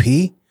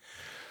MVP.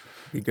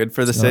 Be good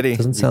for the city. It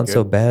doesn't sound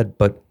so bad,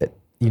 but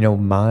you know,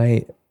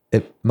 my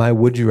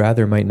would you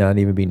rather might not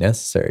even be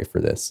necessary for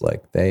this.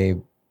 Like they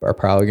are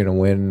probably going to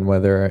win,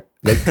 whether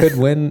they could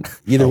win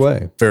either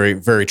way. Very,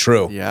 very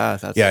true. Yeah,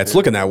 it's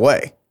looking that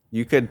way.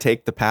 You could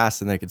take the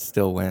pass and they could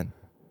still win.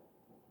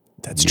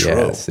 That's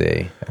true.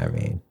 See, I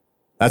mean,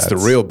 that's the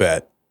real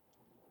bet.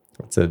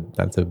 That's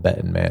a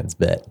betting man's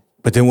bet.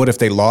 But then what if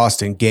they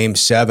lost in Game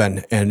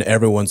 7 and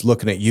everyone's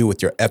looking at you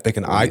with your Epic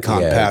and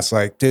Icon pass?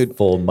 Like, dude,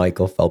 full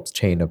Michael Phelps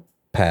chain of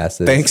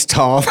passes. Thanks,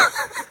 Tom.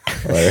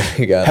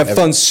 Have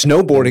fun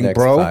snowboarding, next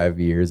bro. 5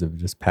 years of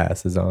just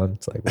passes on.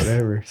 It's like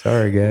whatever.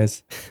 Sorry,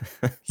 guys.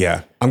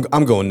 Yeah,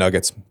 I'm going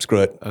Nuggets.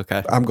 Screw it.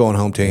 Okay, I'm going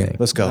home team. Okay.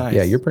 Let's go. Nice.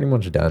 Yeah, you're pretty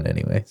much done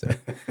anyway. So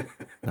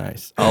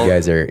nice. you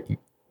guys are.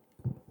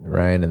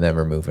 Ryan and them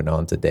are moving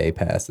on to day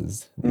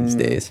passes these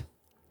days,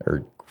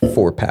 or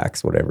 4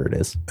 packs, whatever it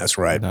is. That's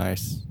right.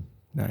 Nice.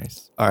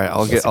 All right,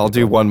 I'll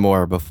do one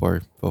more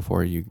before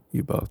you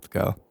both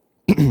go.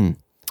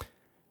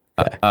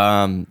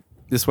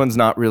 This one's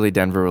not really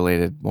Denver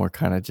related, more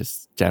kind of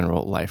just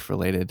general life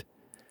related.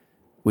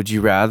 Would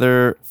you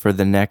rather for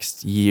the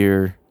next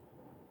year,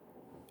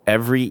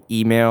 every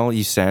email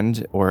you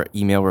send or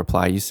email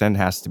reply you send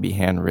has to be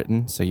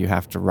handwritten, so you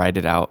have to write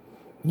it out,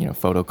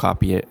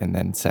 photocopy it and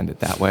then send it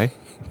that way?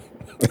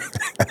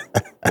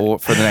 Or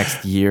for the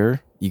next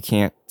year, you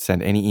can't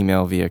send any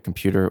email via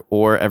computer,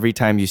 or every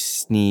time you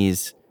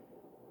sneeze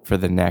for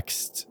the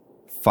next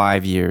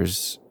 5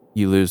 years,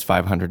 you lose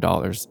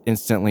 $500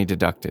 instantly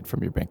deducted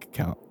from your bank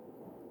account.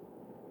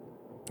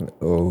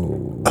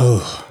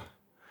 Oh.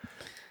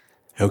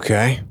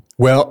 Okay.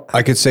 Well,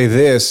 I could say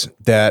this,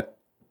 that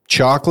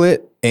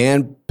chocolate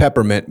and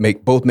peppermint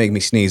both make me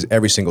sneeze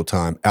every single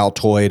time.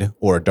 Altoid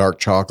or a dark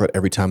chocolate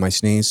every time I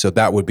sneeze. So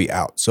that would be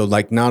out. So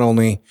like not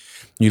only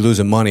you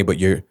losing money,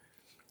 but if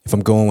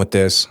I'm going with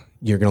this,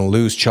 you're going to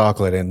lose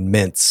chocolate and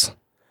mints.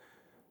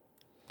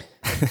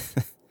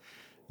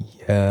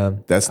 Yeah.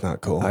 That's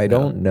not cool. I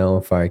don't know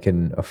if I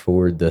can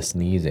afford the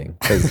sneezing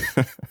because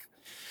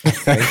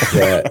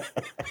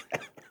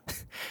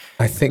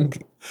I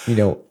think,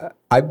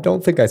 I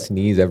don't think I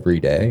sneeze every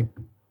day,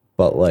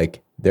 but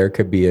like there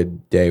could be a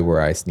day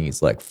where I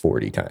sneeze like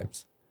 40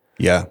 times.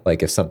 Yeah.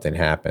 Like if something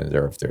happens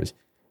or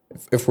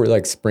if we're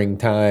like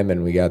springtime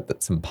and we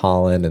got some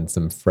pollen and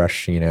some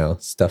fresh,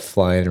 stuff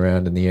flying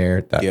around in the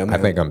air, I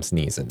think I'm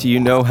sneezing. Do you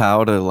know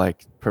how to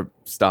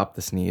stop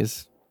the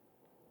sneeze?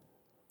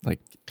 Like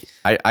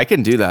I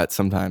can do that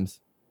sometimes.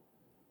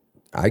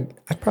 I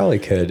probably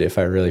could if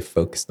I really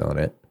focused on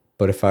it.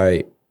 But if all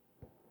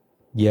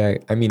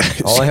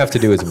I have to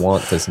do is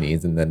want to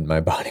sneeze and then my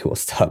body will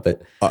stop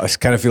it. I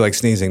kind of feel like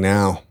sneezing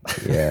now.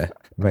 Yeah.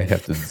 Might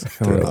have to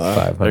throw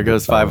 $500. There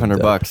goes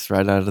 $500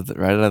 right out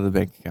of the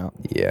bank account.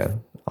 Yeah.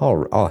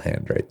 I'll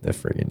handwrite the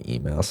friggin'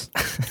 emails.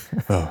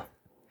 Oh.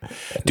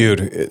 Dude,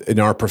 in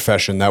our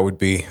profession, that would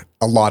be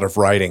a lot of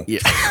writing. Yeah.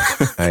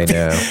 I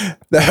know.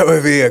 That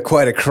would be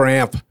quite a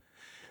cramp.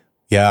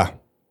 Yeah.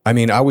 I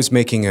mean, I was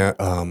making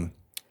a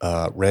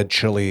red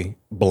chili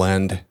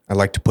blend. I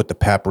like to put the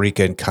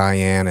paprika and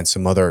cayenne and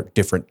some other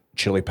different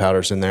chili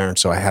powders in there. And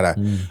so I had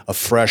a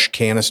fresh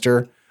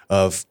canister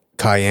of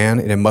cayenne,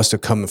 and it must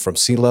have come from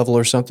sea level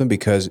or something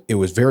because it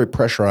was very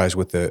pressurized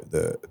with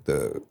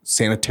the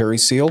sanitary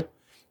seal.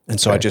 And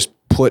so I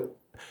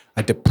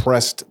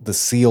depressed the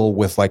seal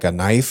with like a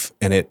knife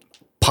and it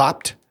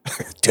popped.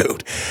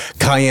 Dude,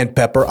 cayenne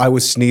pepper. I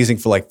was sneezing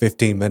for like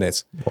 15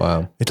 minutes.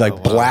 Wow. It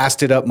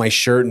blasted up my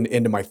shirt and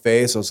into my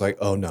face. I was like,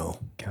 oh no.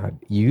 God,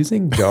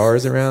 using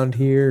jars around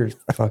here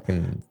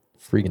fucking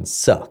freaking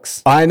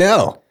sucks. I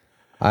know.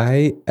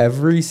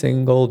 Every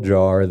single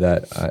jar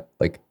that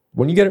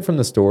when you get it from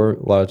the store,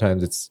 a lot of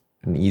times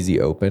an easy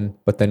open.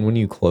 But then when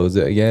you close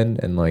it again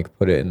and like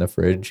put it in the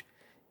fridge,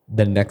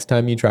 the next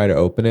time you try to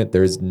open it,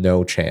 there's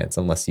no chance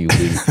unless you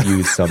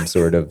use some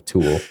sort of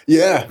tool.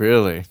 Yeah.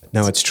 Really?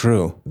 No, it's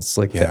true. It's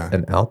like Yeah.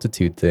 an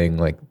altitude thing.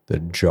 Like the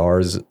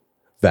jars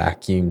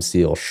vacuum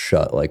seal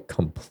shut like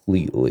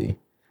completely.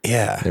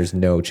 Yeah. There's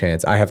no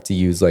chance. I have to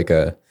use like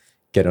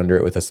get under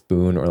it with a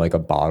spoon or like a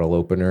bottle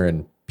opener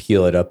and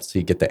peel it up so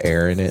you get the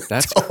air in it.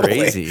 That's Totally.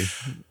 crazy.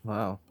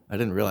 Wow. I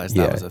didn't realize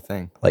that Yeah. was a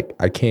thing. Like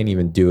I can't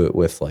even do it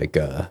with like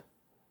a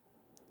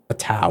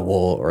towel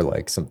or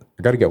like some.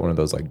 I got to get one of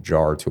those like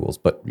jar tools.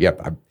 But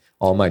yep,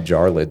 all my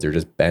jar lids are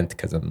just bent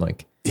because I'm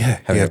like Yeah.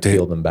 You having have to to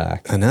peel them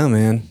back. I know,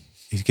 man.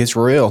 It gets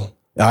real.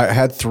 I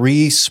had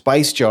 3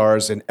 spice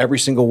jars and every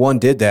single one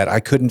did that. I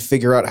couldn't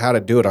figure out how to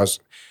do it. I was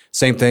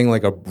same thing,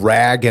 like a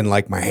rag and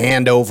like my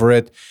hand over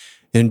it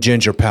and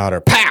ginger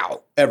powder.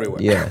 Pow!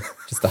 Everywhere. Yeah,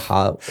 just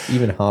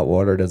even hot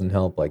water doesn't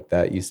help. Like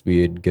that used to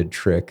be a good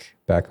trick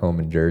back home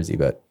in Jersey,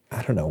 but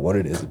I don't know what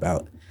it is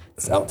about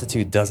this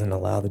altitude doesn't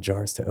allow the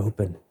jars to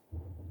open.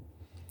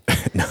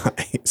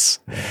 Nice.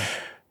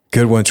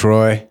 Good one,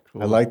 Troy.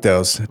 I like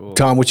those.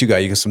 Tom, what you got?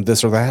 You got some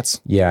this or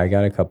that's? Yeah, I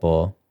got a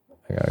couple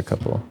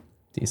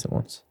decent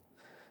ones.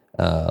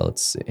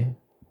 Let's see.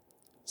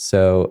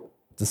 So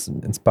this is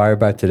inspired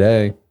by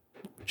today.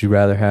 Would you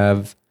rather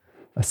have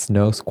a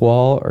snow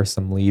squall or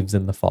some leaves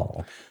in the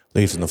fall?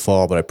 Leaves in the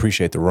fall, but I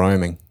appreciate the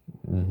rhyming.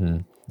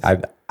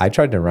 I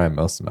tried to rhyme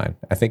most of mine.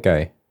 I think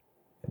I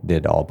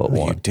did all but You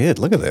one. did.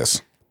 Look at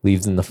this.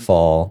 Leaves in the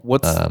fall.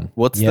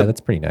 What's yeah,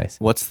 that's pretty nice.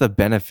 What's the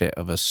benefit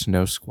of a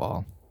snow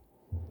squall?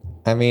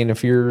 I mean,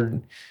 if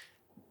you're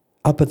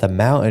up at the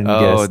mountain, Oh,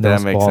 get a snow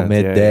that makes squall sense.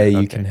 Yeah, midday, yeah,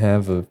 you okay. can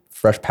have a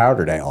fresh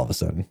powder day all of a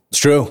sudden. It's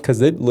true.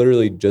 Because it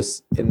literally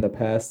just in the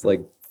past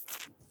like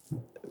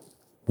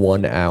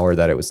 1 hour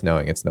that it was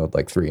snowing, it snowed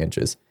like 3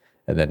 inches,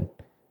 and then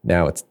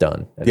now it's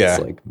done and Yeah.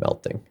 it's like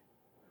melting.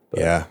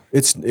 Yeah.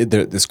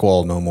 The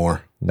squall no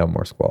more. No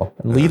more squall.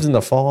 And leaves in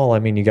the fall. I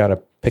mean, you got to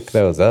pick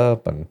those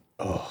up, and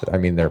I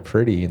mean they're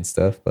pretty and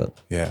stuff, but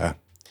Yeah.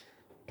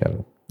 kind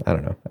of I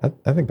don't know.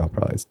 I think I'll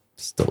probably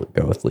still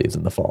go with leaves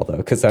in the fall though,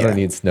 because I don't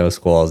need snow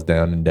squalls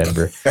down in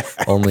Denver.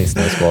 Only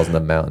snow squalls in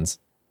the mountains.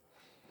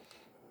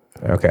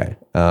 Okay.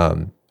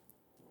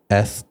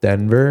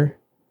 Denver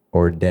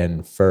or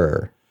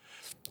Denver?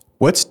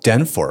 What's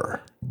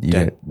Denver?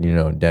 You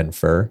know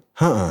Denver?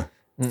 Huh.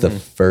 It's the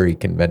furry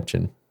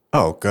convention.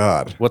 Oh,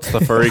 God. What's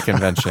the furry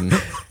convention?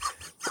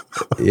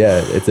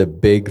 Yeah, it's a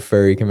big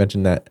furry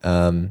convention that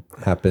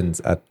happens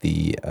at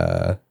the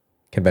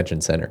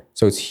convention center.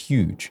 So it's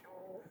huge.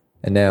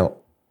 And now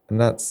I'm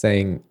not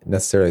saying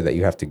necessarily that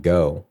you have to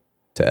go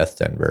to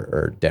Denver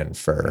or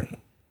Denver.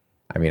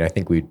 I mean, I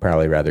think we'd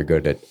probably rather go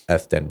to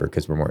Denver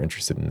because we're more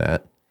interested in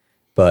that.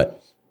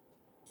 But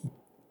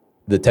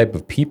the type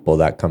of people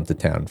that come to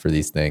town for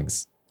these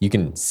things, you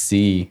can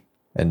see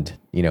and,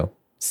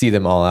 see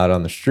them all out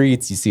on the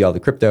streets. You see all the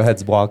crypto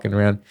heads walking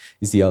around.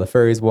 You see all the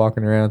furries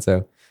walking around.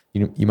 So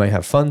you might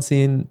have fun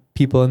seeing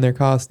people in their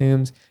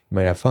costumes. You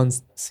might have fun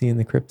seeing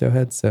the crypto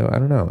heads. So I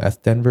don't know,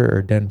 Denver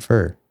or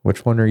Denver.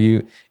 Which one are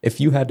you? If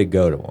you had to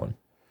go to one,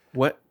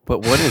 But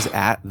what is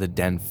at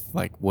the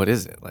like? What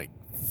is it like?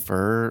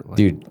 Fur, like,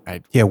 dude.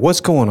 Yeah, what's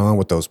going on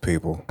with those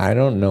people? I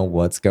don't know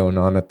what's going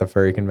on at the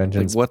furry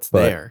conventions. what's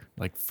but there?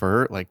 Like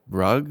fur, like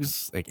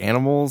rugs, like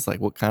animals,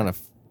 like what kind of?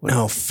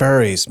 No,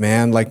 furries,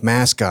 man, like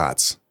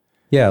mascots.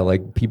 Yeah,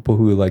 like people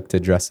who like to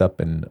dress up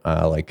in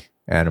like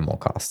animal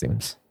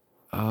costumes.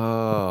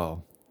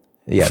 Oh,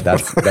 Yeah,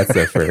 that's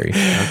a furry.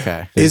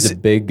 okay. There's Is-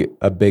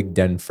 a big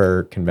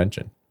Denver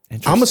convention. I'm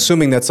Interesting.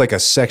 assuming that's like a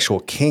sexual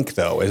kink,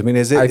 though. I mean,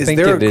 is I there think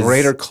a it is.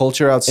 greater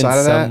culture outside In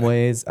of that? some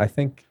ways, I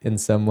think in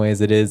some ways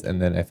it is,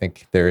 and then I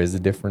think there is a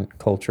different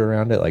culture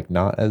around it, like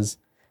not as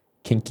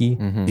kinky.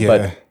 Yeah.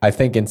 But I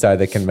think inside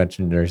the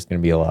convention there's going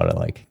to be a lot of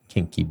like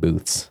kinky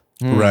booths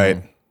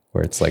Right.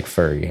 where it's like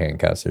furry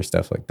handcuffs or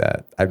stuff like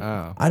that.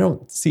 Oh. I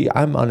don't see.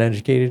 I'm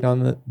uneducated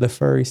on the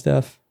furry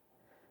stuff,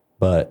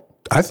 but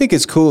I think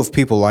it's cool if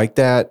people like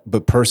that,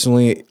 but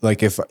personally,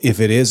 like if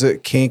it is a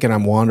kink and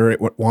I'm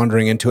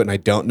wandering into it and I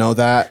don't know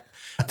that,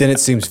 then it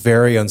seems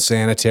very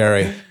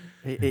unsanitary.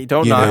 Hey,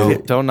 don't You knock know-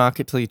 it. Don't knock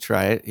it till you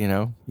try it.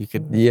 You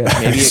could. Yeah.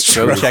 Maybe It's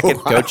go true. check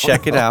it. Go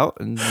check it out,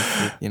 and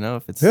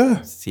if it's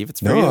Yeah. see if it's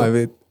for you. No, I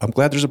mean, I'm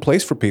glad there's a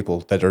place for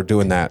people that are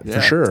doing that Yeah.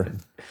 for sure.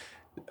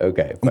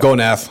 okay. I'm going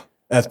F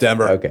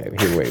Denver. Okay,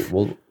 here, wait.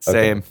 Well, okay.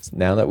 Same. So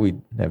now that we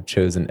have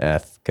chosen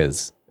F,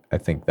 because I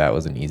think that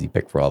was an easy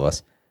pick for all of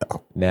us.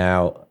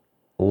 Now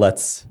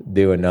let's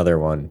do another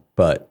one,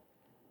 but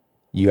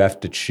you have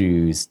to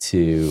choose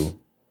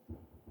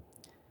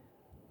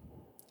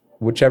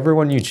whichever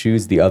one you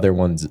choose, the other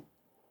one's,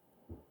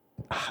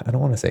 I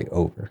don't want to say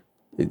over.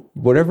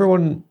 Whatever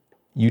one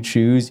you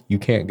choose, you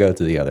can't go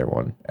to the other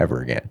one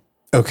ever again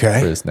for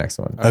Okay. this next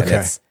one. And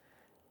Okay.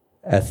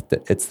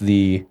 it's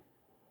the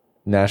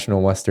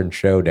National Western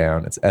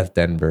Showdown. It's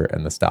Denver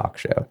and the Stock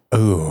Show.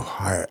 Ooh,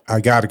 I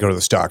got to go to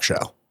the stock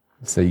show.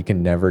 So you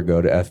can never go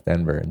to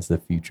Denver. It's the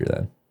future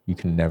then. You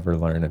can never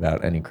learn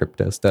about any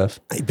crypto stuff.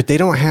 But they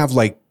don't have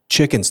like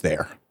chickens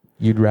there.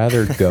 You'd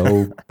rather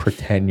go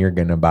pretend you're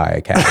gonna buy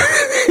a cow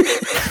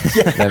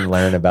than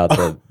learn about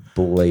the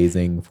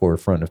blazing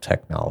forefront of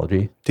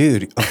technology.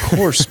 Dude, of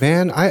course,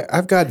 man.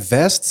 I've got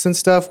vests and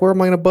stuff. Where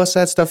am I going to bust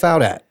that stuff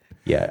out at?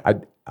 Yeah,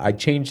 I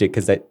changed it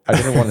because I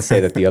didn't want to say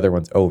that the other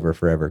one's over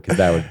forever because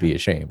that would be a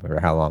shame for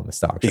how long the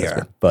stock has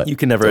been. But you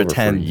can never it's over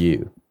for attend.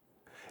 you.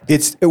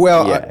 It's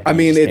well, Yeah, I you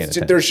mean, just can't it's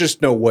attend. there's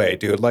just no way,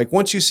 dude. Like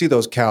once you see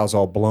those cows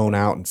all blown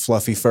out and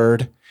fluffy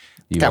furred,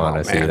 You come want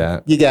on, to see man.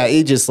 that?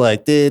 You just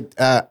like, dude.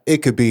 It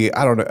could be.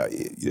 I don't know.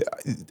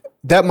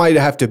 That might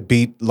have to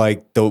beat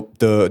like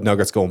the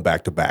Nuggets going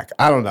back to back.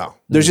 I don't know.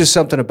 There's just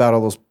something about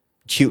all those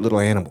cute little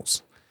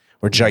animals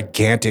or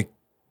gigantic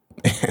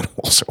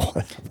animals or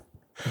whatever.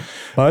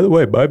 By the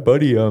way, my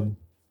buddy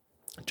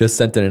just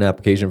sent in an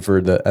application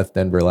for the F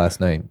Denver last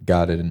night.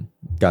 Got in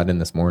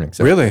this morning.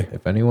 So Really?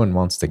 if anyone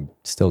wants to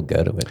still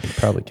go to it, you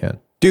probably can.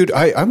 Dude,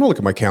 I'm gonna look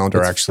at my calendar.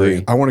 It's Actually,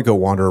 free. I want to go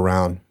wander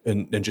around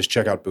and just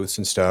check out booths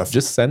and stuff.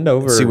 Just send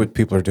over see what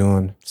people are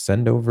doing.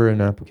 send over an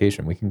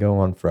application. We can go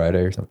on Friday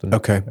or something.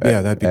 Okay,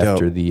 yeah, that'd be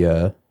after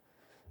dope.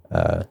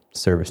 the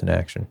service in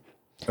action.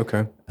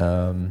 Okay,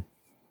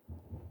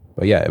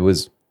 But yeah,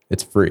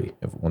 it's free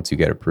once you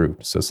get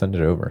approved. So send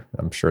it over.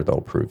 I'm sure they'll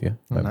approve you.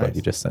 My nice.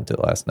 buddy just sent it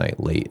last night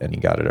late and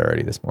he got it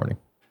already this morning.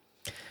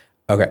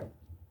 Okay.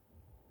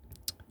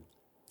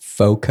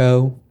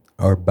 FOCO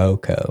or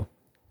BOCO?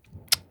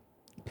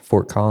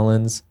 Fort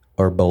Collins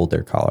or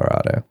Boulder,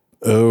 Colorado?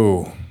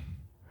 oh,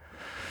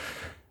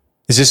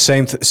 is this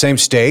same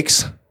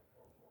stakes?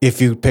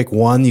 If you pick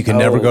one, you can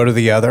never Oh. go to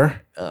the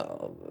other.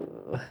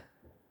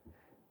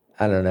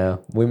 I don't know.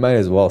 We might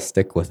as well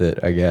stick with it,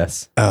 I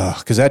guess.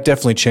 Because that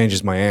definitely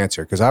changes my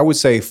answer. Because I would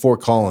say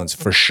Fort Collins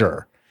for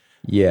sure.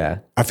 Yeah.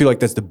 I feel like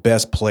that's the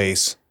best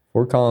place.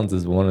 Fort Collins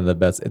is one of the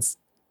best. It's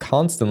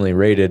constantly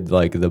rated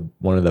like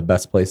one of the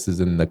best places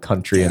in the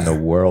country and the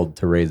world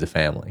to raise a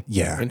family.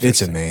 Yeah, it's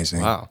Interesting.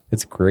 amazing. Wow.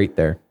 It's great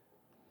there.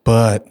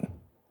 But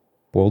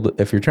Boulder,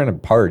 if you're trying to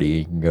party,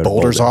 you can go to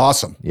Boulder's Boulder.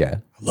 awesome. Yeah.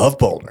 I love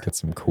Boulder. Got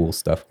some cool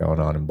stuff going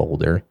on in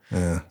Boulder.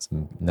 Yeah.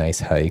 Some nice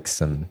hikes,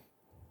 some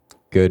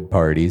good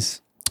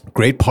parties.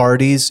 Great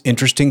parties,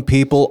 interesting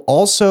people.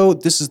 Also,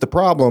 this is the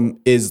problem,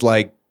 is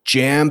like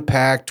jam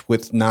packed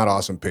with not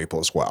awesome people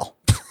as well.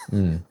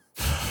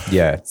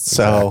 Yeah.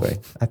 So-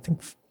 exactly.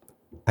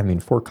 I mean,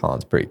 Fort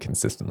Collins pretty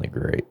consistently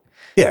great.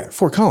 Yeah,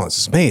 Fort Collins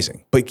is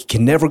amazing, but you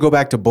can never go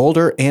back to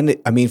Boulder. And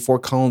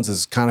Fort Collins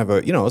is kind of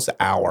it's an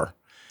hour.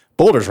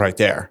 Boulder's right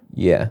there.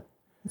 Yeah.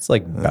 It's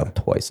like about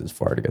twice as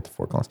far to get to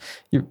Fort Collins.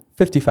 You're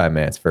 55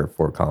 minutes for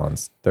Fort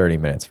Collins, 30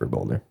 minutes for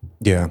Boulder.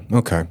 Yeah.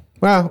 Okay.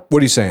 Well, what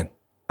are you saying?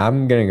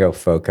 I'm going to go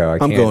FOCO.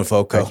 I'm going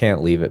FOCO. I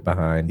can't leave it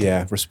behind.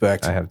 Yeah,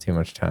 respect. I have too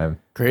much time.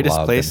 Greatest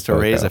lobbed place in to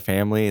raise FOCO. a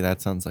family.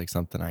 That sounds like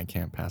something I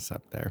can't pass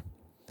up there.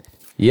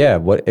 Yeah.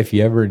 What if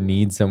you ever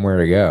need somewhere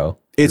to go?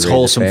 to It's raise a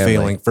wholesome family,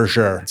 feeling for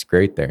sure. It's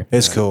great there.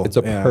 It's cool. It's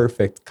a Yeah.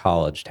 perfect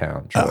college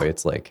town, Troy. Oh.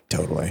 It's like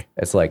Totally.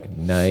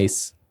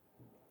 nice,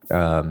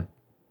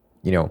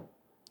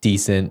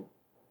 decent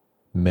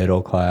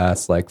middle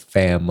class, like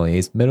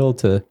families,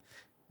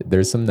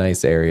 there's some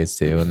nice areas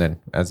too. And then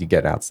as you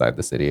get outside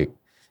the city,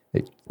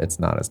 it's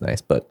not as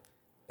nice, but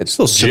it's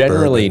Still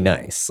generally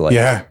suburban. nice. Like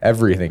Yeah.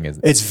 everything is,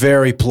 It's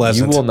very you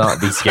pleasant. will not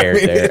be scared I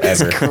mean, there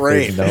it's ever.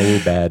 great. There's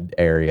no bad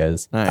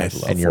areas.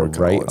 Nice. And you're Fort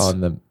right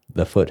Collins. on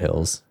the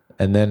foothills.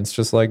 And then it's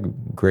just like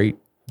great,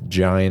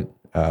 giant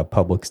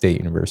public state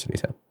university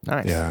town.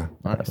 Nice. Yeah.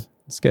 Nice.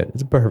 It's good.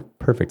 It's a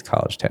perfect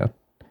college town.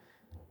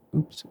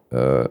 Oops.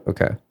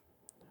 Okay.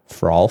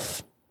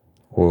 Frolf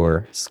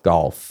or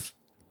Skolf?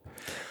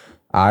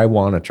 I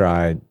want to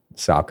try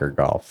soccer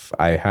golf.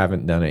 I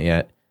haven't done it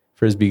yet.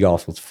 Frisbee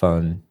golf was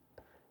fun.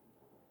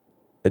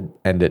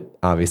 And it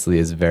obviously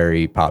is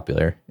very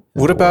popular.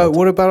 in What the about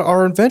world.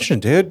 our invention,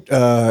 dude?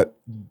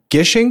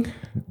 Gishing,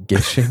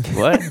 Gishing?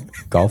 What?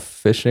 Golf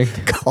fishing?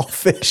 golf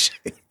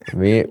fishing.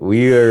 We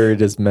were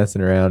just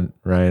messing around,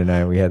 Ryan and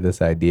I. We had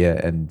this idea,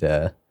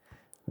 and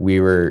we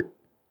were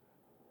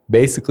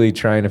basically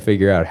trying to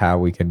figure out how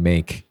we can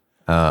make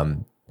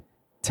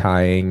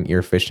tying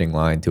your fishing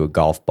line to a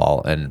golf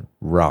ball and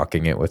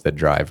rocking it with a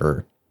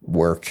driver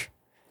work.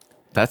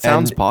 That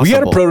sounds And possible. We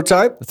had a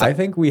prototype. I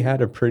think we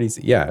had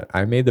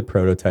I made the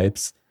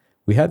prototypes.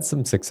 We had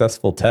some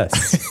successful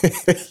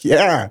tests.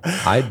 Yeah,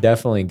 I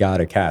definitely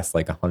got a cast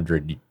like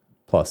 100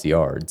 plus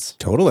yards.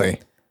 totally.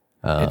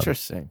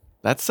 Interesting.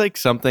 That's like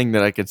something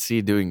that I could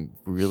see doing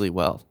really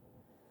well.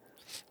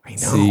 I know.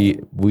 See,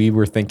 we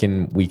were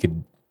thinking we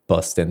could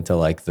bust into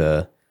like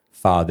the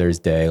Father's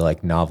Day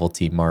like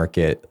novelty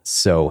market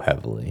so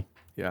heavily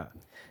Yeah.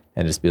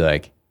 and just be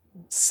like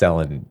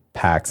selling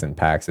packs and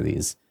packs of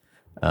these.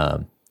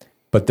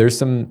 But there's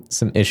some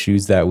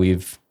issues that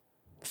we've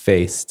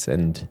faced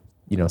and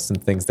some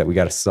things that we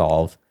got to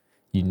solve.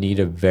 You need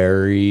a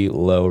very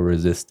low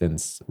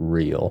resistance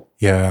reel.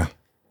 Yeah.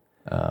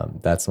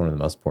 That's one of the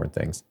most important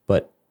things,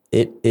 but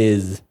it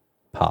is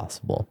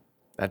possible.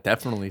 That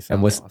definitely And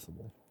sounds with-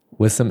 possible.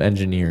 With some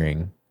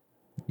engineering,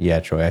 yeah,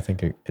 Troy, I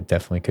think it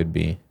definitely could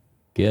be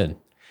good.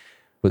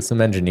 With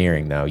some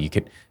engineering, though, you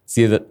could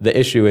see the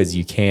issue is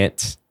you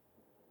can't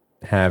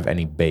have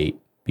any bait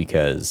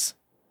because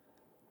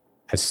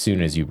as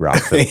soon as you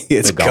rock the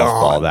golf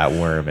gone. ball, that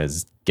worm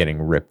is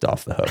getting ripped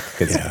off the hook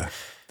because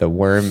the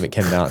worm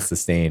cannot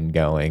sustain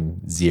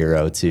going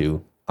 0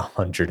 to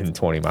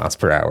 120 miles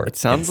per hour. It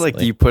sounds like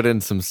you put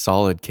in some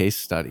solid case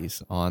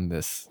studies on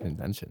this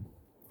invention.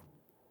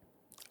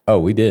 Oh,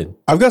 we did.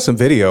 I've got some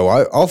video.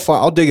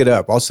 I'll dig it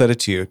up. I'll send it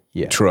to you,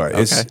 Yeah. Troy.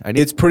 Okay.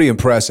 It's pretty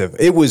impressive.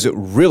 It was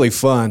really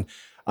fun.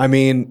 I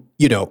mean,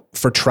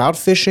 for trout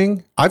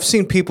fishing, I've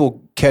seen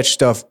people catch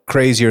stuff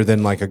crazier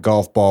than like a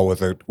golf ball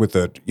with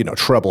a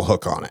treble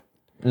hook on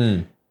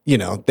it.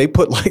 They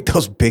put like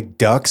those big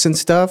ducks and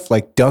stuff,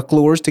 like duck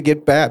lures to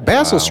get bass.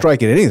 Bass will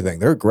strike at anything.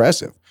 They're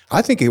aggressive.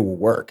 I think it will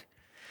work.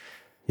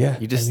 Yeah.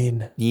 You just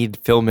need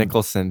Phil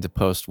Mickelson to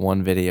post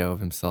one video of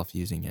himself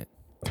using it.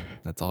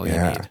 That's all you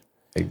need.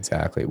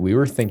 Exactly. We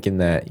were thinking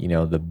that,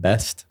 the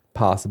best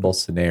possible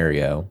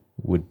scenario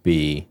would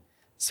be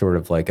sort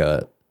of like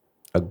a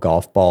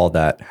golf ball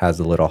that has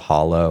a little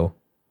hollow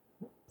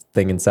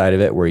thing inside of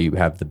it where you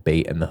have the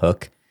bait and the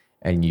hook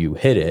and you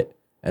hit it.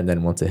 And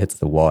then once it hits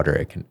the water,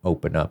 it can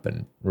open up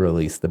and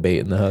release the bait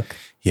and the hook.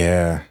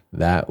 Yeah.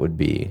 That would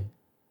be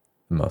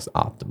the most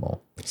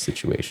optimal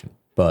situation.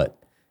 But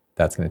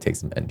that's going to take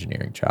some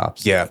engineering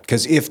chops. Yeah.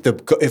 Because if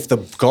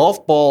the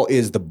golf ball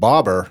is the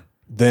bobber,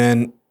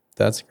 then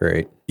That's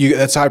great.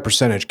 that's high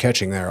percentage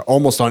catching there,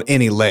 almost on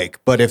any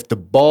lake. But if the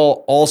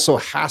ball also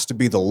has to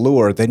be the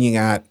lure, then you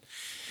got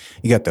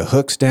the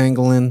hooks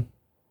dangling.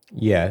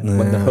 Yeah.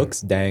 When the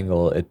hooks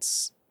dangle,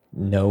 it's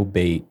no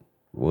bait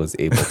was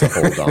able to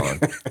hold on.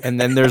 And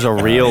then there's a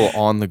reel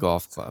on the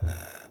golf club.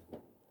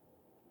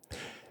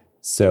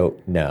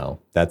 So no,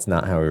 that's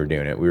not how we were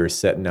doing it. We were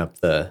setting up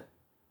the.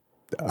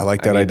 I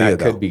like that idea. That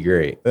could be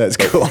great. That's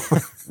cool.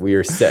 We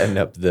were setting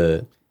up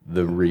the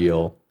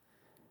reel.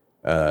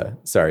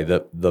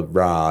 The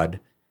rod.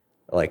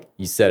 Like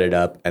you set it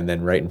up, and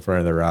then right in front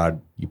of the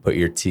rod, you put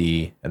your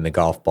tee and the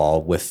golf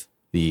ball with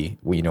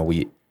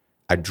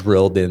I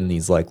drilled in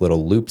these like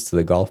little loops to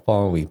the golf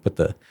ball, and we put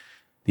the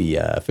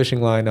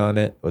fishing line on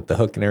it with the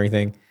hook and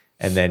everything,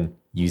 and then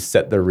you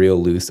set the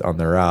reel loose on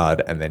the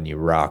rod, and then you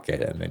rock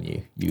it, and then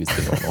you use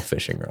the normal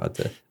fishing rod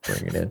to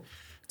bring it in.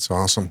 It's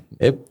awesome.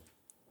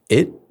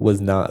 It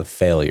was not a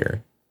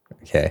failure.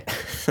 Okay.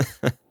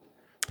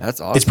 That's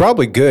awesome. It's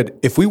probably good.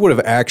 If we would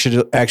have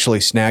actually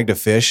snagged a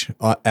fish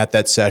at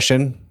that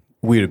session,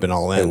 we'd have been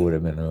all in. It would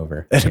have been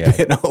over. It'd have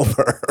been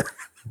over.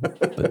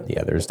 But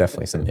yeah, there's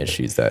definitely some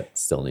issues that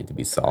still need to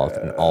be solved.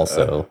 And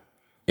also,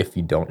 if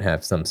you don't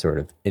have some sort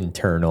of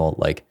internal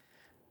like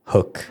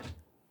hook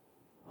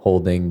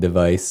holding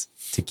device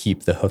to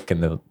keep the hook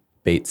and the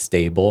bait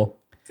stable,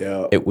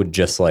 it would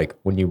just like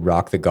when you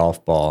rock the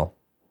golf ball,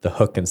 the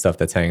hook and stuff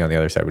that's hanging on the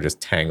other side would just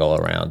tangle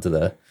around to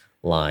the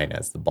line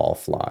as the ball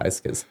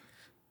flies, because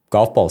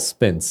golf balls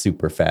spin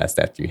super fast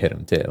after you hit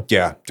them too.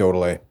 Yeah,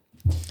 totally.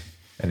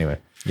 Anyway,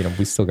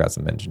 we still got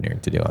some engineering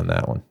to do on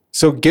that one.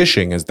 So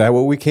gishing, is that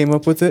what we came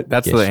up with it?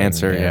 That's the Gishing,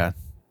 answer. Yeah.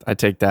 I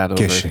take that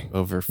Gishing.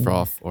 over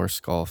froth or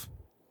sculf.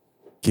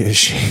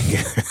 Gishing.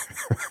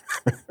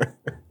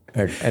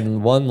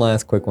 And one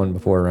last quick one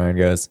before Ryan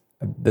goes.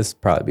 This will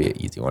probably be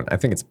an easy one. I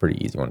think it's a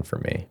pretty easy one for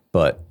me,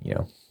 but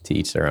to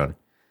each their own.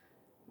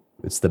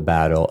 It's the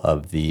battle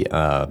of the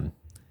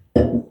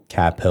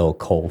Cap Hill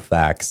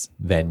Colfax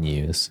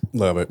venues.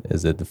 Love it.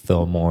 Is it the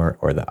Fillmore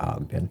or the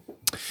Ogden?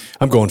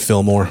 I'm going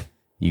Fillmore.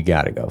 You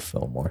got to go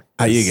Fillmore.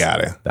 You got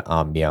to. The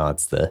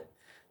ambiance, the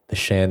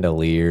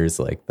chandeliers,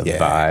 like the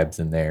vibes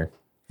in there.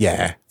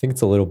 Yeah. I think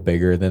it's a little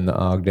bigger than the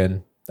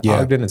Ogden. The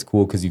Ogden is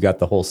cool because you got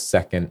the whole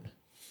second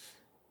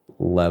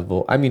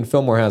level. I mean,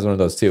 Fillmore has one of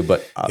those too,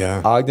 but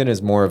Ogden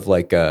is more of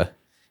like a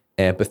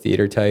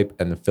amphitheater type,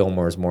 and the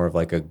Fillmore is more of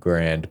like a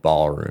grand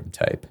ballroom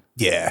type.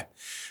 Yeah.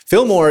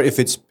 Fillmore, if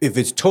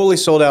it's totally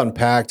sold out and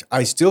packed,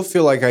 I still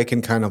feel like I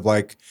can kind of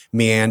like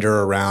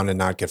meander around and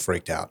not get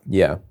freaked out.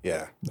 Yeah.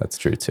 Yeah. That's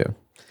true too.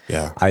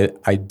 Yeah.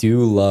 I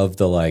do love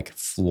the like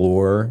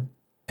floor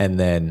and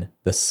then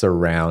the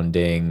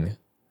surrounding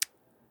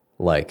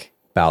like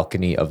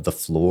balcony of the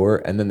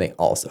floor, and then they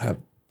also have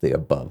the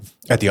above.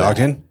 At the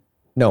Ogden?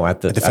 No,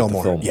 at the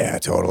Fillmore. Yeah,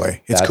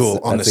 totally. It's cool.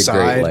 On the that's a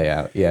side. great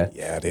layout. Yeah.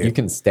 Yeah, dude. You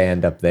can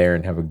stand up there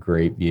and have a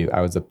great view.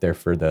 I was up there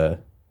for the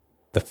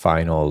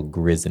final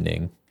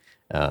grizzling.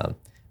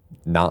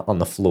 Not on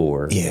the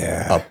floor.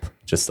 Yeah. Up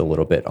just a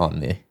little bit on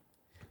the.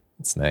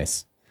 It's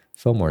nice.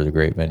 Fillmore is a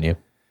great venue.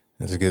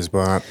 That's a good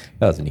spot.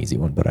 That was an easy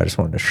one, but I just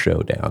wanted to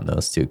show down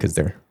those two because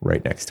they're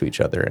right next to each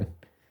other and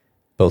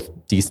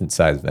both decent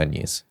sized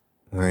venues.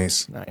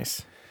 Nice.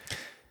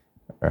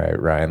 All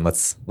right, Ryan,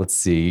 let's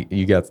see.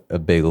 You got a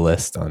big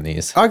list on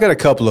these. I got a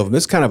couple of them.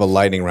 It's kind of a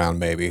lightning round,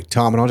 maybe.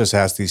 Tom, and I'll just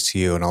ask these to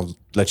you, and I'll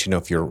let you know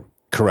if you're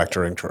correct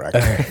or incorrect.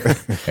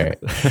 All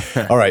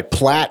right. All right.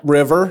 Platte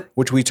River,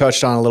 which we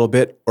touched on a little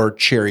bit, or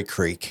Cherry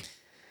Creek?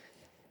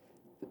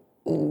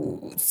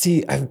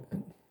 See, I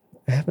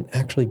haven't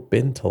actually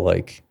been to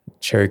like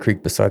Cherry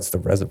Creek besides the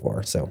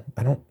reservoir, so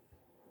the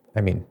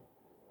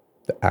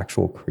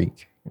actual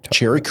creek.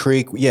 Cherry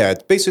Creek, yeah,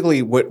 it's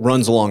basically what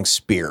runs along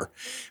Spear.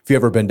 If you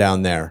ever been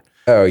down there,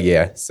 Oh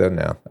yeah. So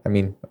no, I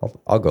mean,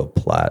 I'll go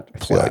Platt. I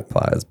feel like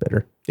Platt is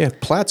better. Yeah,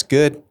 Platt's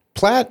good.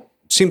 Platt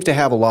seems to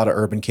have a lot of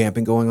urban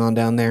camping going on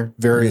down there.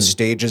 Various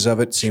stages of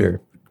it seem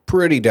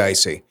pretty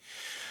dicey.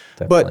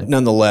 Definitely. But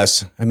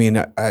nonetheless, I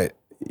mean,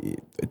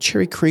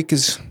 Cherry Creek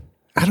is,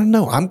 I don't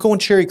know. I'm going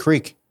Cherry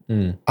Creek.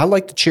 I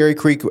like the Cherry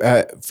Creek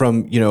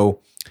from,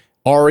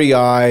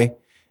 REI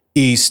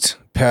east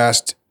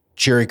past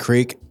Cherry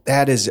Creek.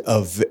 That is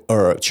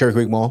or Cherry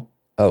Creek Mall.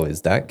 Oh,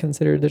 is that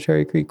considered the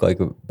Cherry Creek, like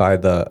by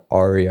the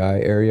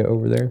REI area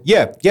over there?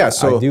 Yeah.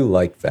 So I do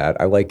like that.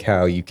 I like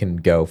how you can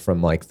go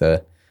from like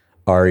the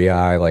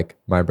REI, like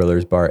My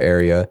Brother's Bar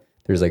area.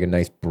 There's like a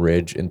nice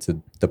bridge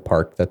into the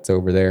park that's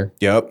over there.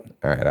 Yep.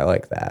 All right, I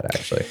like that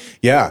actually.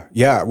 Yeah.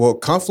 Well,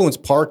 Confluence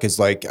Park is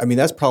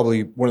that's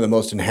probably one of the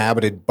most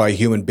inhabited by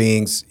human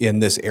beings in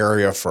this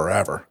area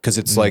forever because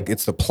it's like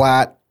it's the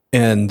Platte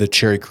and the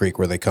Cherry Creek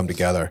where they come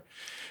together.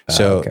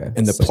 So okay.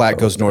 and the So Platte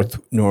goes close,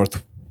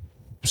 north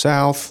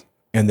south,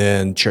 and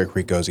then Cherry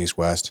Creek goes east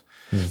west.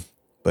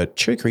 But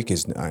Cherry Creek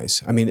is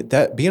nice. I mean,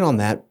 that being on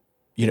that,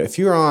 if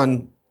you're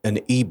on an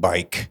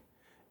e-bike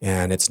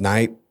and it's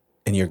night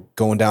and you're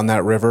going down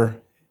that river,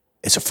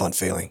 it's a fun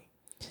feeling.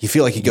 You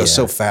feel like you go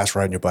so fast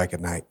riding your bike at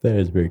night. That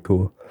is very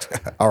cool.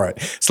 All right.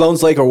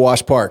 Sloan's Lake or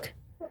Wash Park?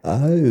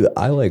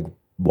 I like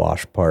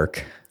Wash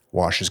Park.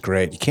 Wash is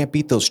great. You can't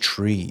beat those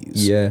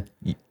trees. Yeah,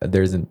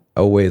 there's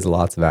always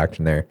lots of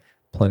action there.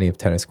 Plenty of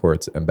tennis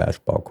courts and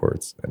basketball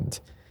courts. And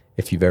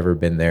if you've ever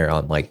been there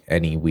on like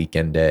any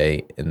weekend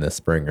day in the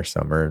spring or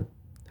summer,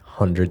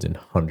 hundreds and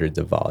hundreds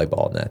of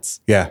volleyball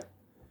nets. Yeah.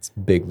 It's a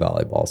big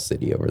volleyball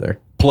city over there.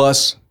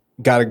 Plus,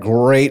 got a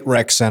great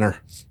rec center.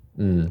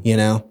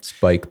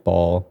 Spike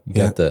ball. You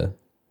got the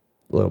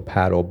little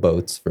paddle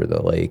boats for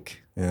the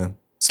lake. Yeah.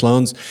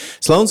 Sloan's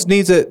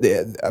needs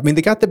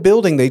they got the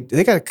building.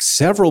 They got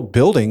several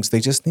buildings. They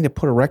just need to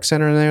put a rec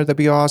center in there. That'd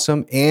be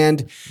awesome.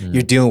 And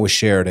you're dealing with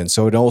Sheridan.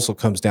 So it also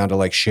comes down to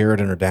like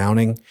Sheridan or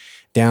Downing.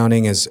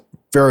 Downing is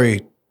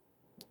very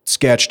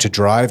sketch to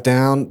drive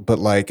down, but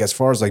like as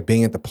far as like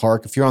being at the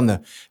park, if you're on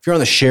the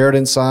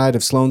Sheridan side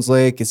of Sloan's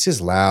Lake, it's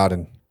just loud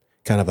and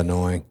kind of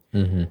annoying.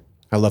 Mm-hmm.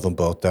 I love them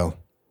both though.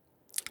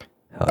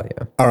 Hell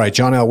yeah. All right,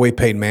 John Elway,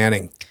 Peyton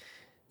Manning.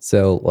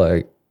 So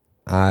like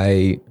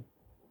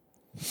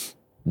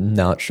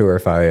not sure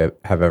if I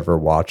have ever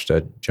watched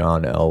a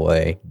John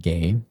Elway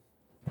game,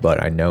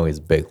 but I know he's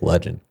a big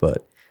legend.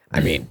 But I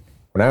mean,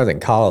 when I was in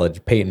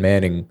college, Peyton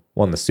Manning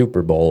won the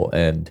Super Bowl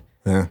and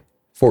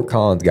Fort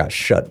Collins got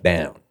shut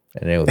down.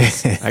 And it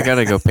was I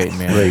gotta go Peyton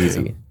Manning.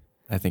 crazy.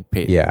 I think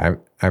Peyton. Yeah,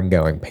 I'm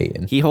going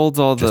Peyton. He holds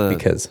all just the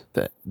because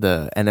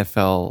the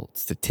NFL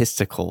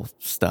statistical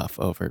stuff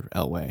over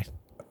Elway.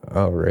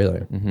 Oh,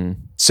 really? Mm-hmm.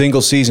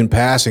 Single season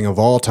passing of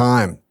all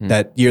time.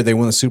 That year they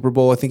won the Super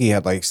Bowl, I think he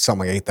had like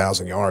something like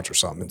 8,000 yards or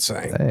something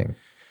insane. Dang.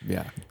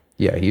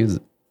 Yeah, he was.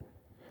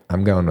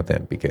 I'm going with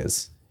him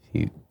because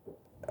he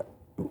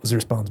was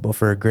responsible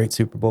for a great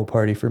Super Bowl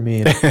party for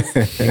me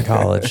in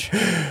college.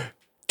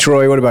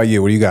 Troy, what about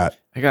you? What do you got?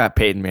 I got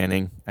Peyton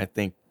Manning. I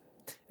think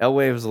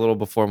Elway was a little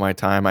before my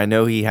time. I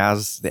know he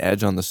has the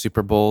edge on the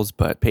Super Bowls,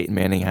 but Peyton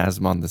Manning has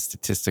him on the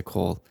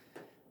statistical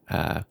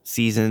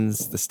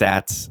seasons, the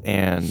stats,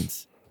 and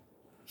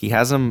he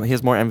has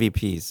more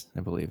MVPs,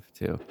 I believe,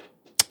 too.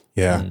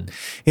 Yeah, and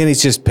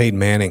he's just Peyton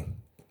Manning.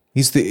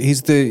 He's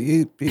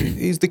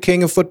the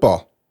king of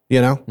football.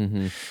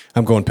 I'm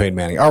going Peyton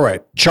Manning. All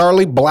right,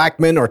 Charlie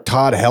Blackmon or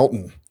Todd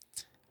Helton?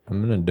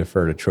 I'm going to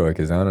defer to Troy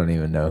because I don't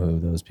even know who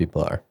those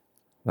people are.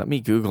 Let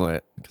me Google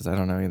it because I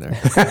don't know either.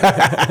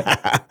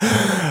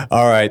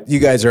 All right, you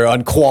guys are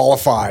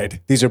unqualified.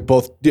 These are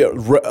both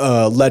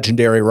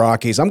legendary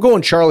Rockies. I'm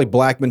going Charlie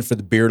Blackmon for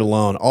the beard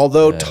alone.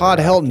 Although Todd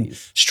Helton,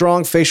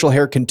 strong facial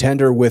hair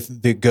contender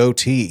with the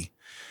goatee,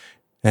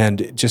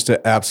 and just an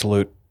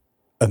absolute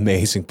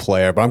amazing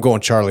player. But I'm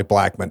going Charlie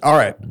Blackmon. All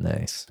right,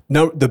 Nice.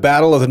 no, the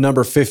battle of the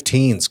number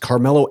 15s: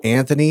 Carmelo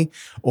Anthony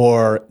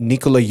or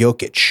Nikola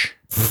Jokic.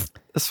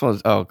 This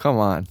one's, oh, come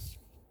on.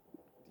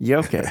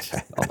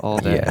 Jokic all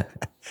day. Yeah.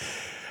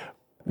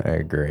 I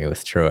agree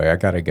with Troy. I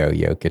got to go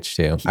Jokic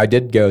too. I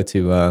did go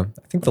to, I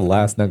think the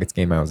last Nuggets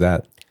game I was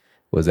at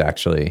was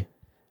actually,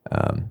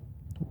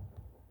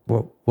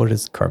 what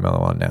is Carmelo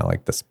on now?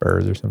 Like the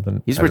Spurs or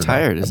something? He's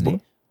retired, isn't he?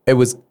 It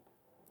was,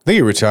 I think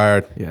he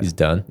retired. Yeah. he's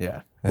done.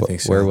 Yeah. I think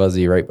so. Where was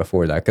he right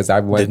before that? Because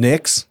I The went,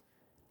 Knicks?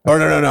 Or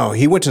no.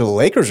 He went to the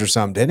Lakers or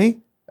something, didn't he?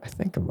 I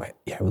think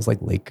it was like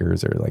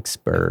Lakers or like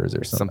Spurs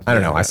or something. Something I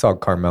don't know. like I that. saw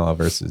Carmelo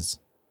versus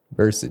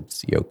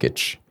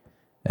Jokic,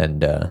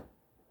 and it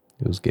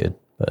was good,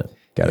 but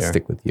got to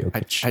stick with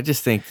Jokic. I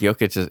just think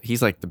Jokic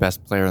he's like the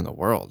best player in the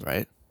world,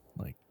 right?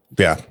 Like,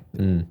 Yeah.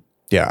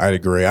 Yeah, I'd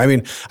agree. I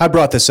mean, I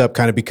brought this up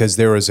kind of because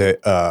there was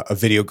a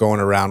video going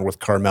around with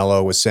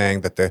Carmelo was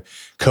saying that the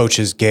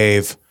coaches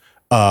gave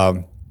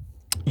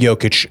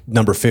Jokic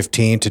number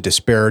 15 to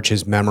disparage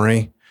his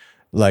memory,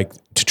 like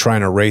to try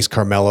and erase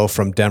Carmelo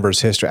from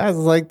Denver's history. I was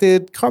like,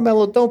 dude,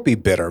 Carmelo, don't be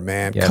bitter,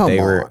 man. Yeah, Come they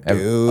on, were.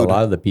 dude. A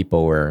lot of the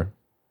people were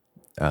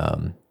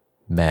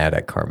mad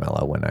at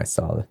Carmelo when I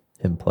saw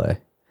him play.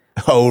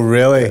 Oh,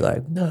 really? They're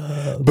like,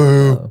 no,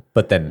 boo.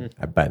 But then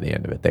by the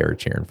end of it, they were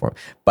cheering for him.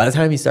 By the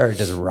time he started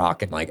just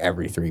rocking like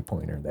every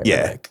 3-pointer,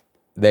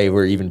 they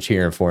were even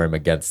cheering for him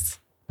against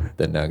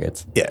the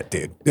Nuggets. Yeah,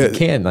 dude. You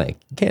can't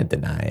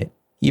deny it.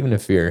 Even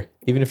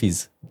if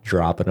he's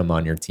dropping them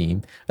on your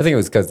team. I think it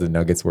was because the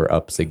Nuggets were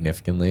up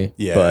significantly.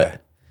 Yeah.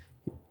 But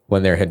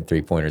when they're hitting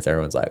 3-pointers,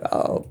 everyone's like,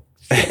 oh,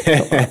 shit,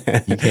 come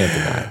on. You can't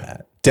deny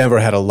that. Denver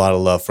had a lot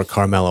of love for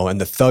Carmelo, and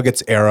the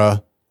Thuggets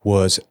era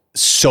was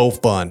so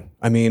fun.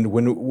 I mean,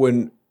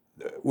 when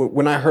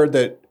I heard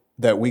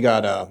that we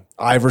got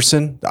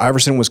Iverson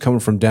was coming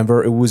from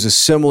Denver, it was a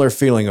similar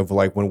feeling of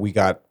like when we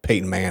got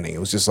Peyton Manning. It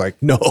was just like,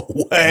 no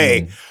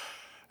way.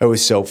 It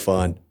was so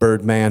fun.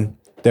 Birdman,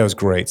 that was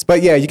great.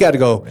 But yeah, you got to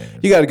go.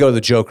 You got to go to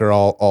the Joker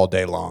all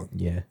day long.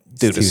 Yeah, it's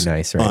Dude, too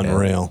nice right now.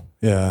 Unreal.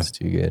 Yeah, It's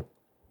too good.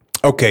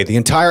 Okay, the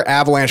entire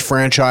Avalanche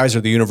franchise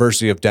or the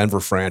University of Denver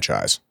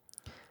franchise?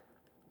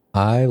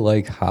 I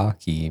like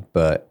hockey,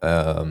 but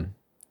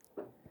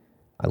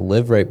I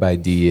live right by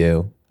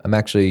DU. I'm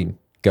actually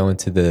going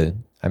to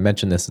I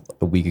mentioned this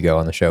a week ago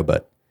on the show,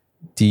 but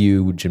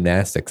DU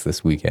gymnastics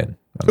this weekend.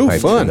 I'm Ooh, hyped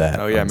for fun. that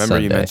Oh yeah, I on remember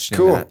you Sunday. mentioning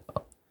Cool. that.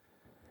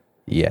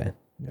 Yeah,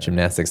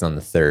 gymnastics on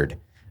the 3rd.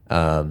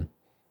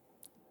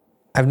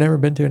 I've never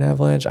been to an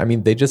Avalanche. I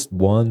mean, they just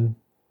won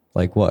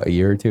like what, a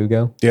year or two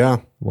ago? Yeah.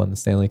 Won the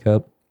Stanley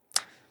Cup.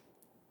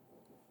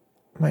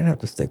 Might have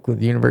to stick with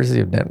the University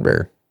of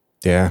Denver.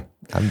 Yeah.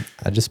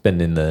 I've just been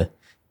in the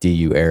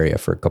DU area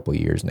for a couple of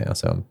years now,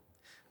 so I'm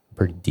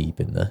pretty deep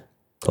in the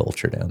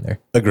culture down there.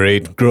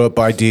 Agreed. Grew up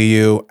by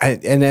DU.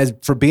 And as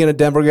for being a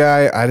Denver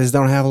guy, I just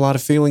don't have a lot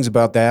of feelings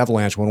about the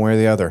Avalanche one way or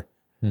the other.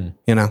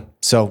 You know,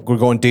 so we're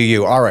going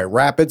DU. All right,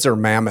 Rapids or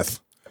Mammoth?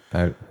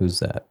 Who's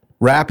that?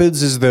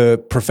 Rapids is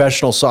the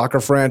professional soccer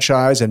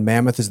franchise, and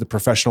Mammoth is the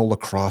professional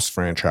lacrosse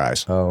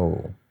franchise.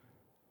 Oh,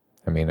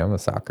 I mean, I'm a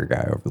soccer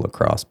guy over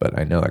lacrosse, but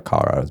I know that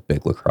Colorado's a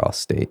big lacrosse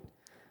state.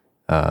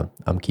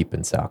 I'm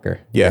keeping soccer.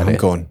 Yeah, I'm Gotta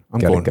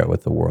going go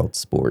with the world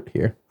sport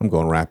here. I'm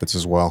going Rapids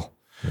as well.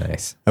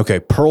 Nice.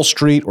 Okay, Pearl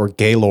Street or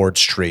Gaylord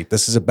Street?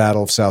 This is a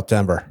battle of South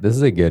Denver. This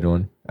is a good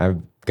one.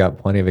 I've got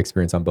plenty of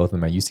experience on both of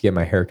them. I used to get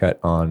my haircut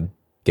on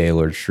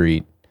Gaylord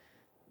Street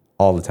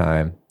all the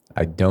time.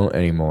 I don't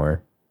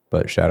anymore,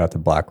 but shout out to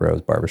Black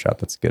Rose Barbershop.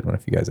 That's a good one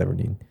if you guys ever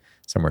need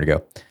somewhere to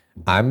go.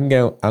 I'm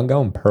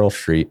going Pearl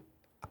Street.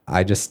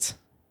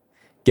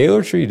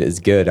 Gaylord Street is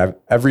good.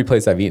 Every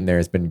place I've eaten there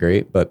has been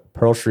great, but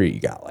Pearl Street, you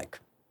got like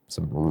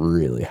some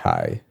really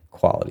high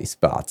quality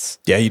spots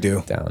Yeah, you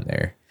do. down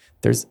there.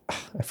 There's,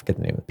 I forget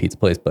the name of the pizza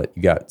place, but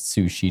you got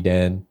Sushi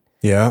Den.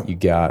 Yeah. You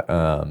got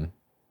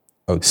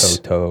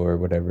Ototo or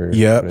whatever.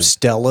 Yep. What is-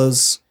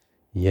 Stella's.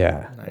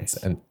 Yeah. Nice.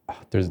 And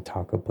there's a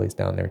taco place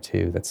down there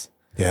too.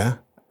 Yeah.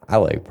 I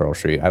like Pearl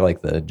Street. I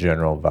like the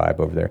general vibe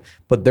over there.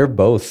 But they're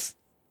both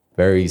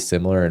very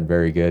similar and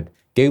very good.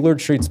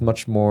 Gaylord Street's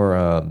much more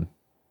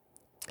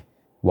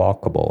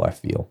walkable, I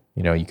feel.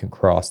 You know, you can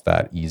cross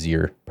that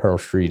easier. Pearl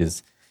Street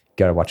is, you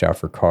got to watch out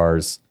for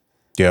cars,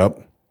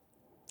 Yep.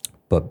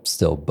 but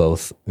still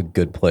both a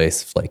good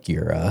place if like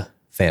your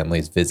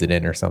family's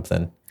visiting or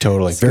something.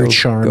 Totally. Just Very go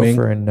charming.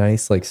 for a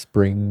nice like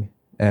spring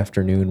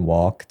afternoon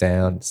walk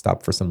down,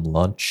 stop for some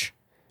lunch.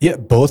 Yeah,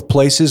 both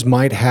places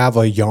might have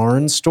a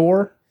yarn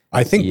store.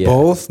 I think Yeah.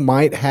 both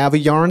might have a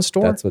yarn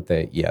store. That's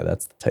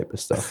the type of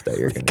stuff that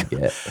you're going to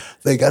get.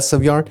 They got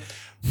some yarn.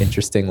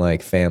 Interesting,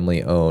 like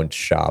family owned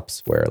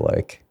shops where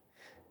like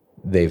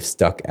they've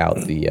stuck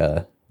out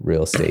the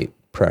real estate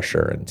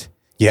pressure and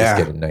Yeah.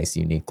 just get a nice,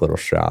 unique little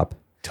shop.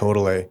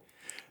 Totally.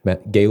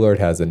 Gaylord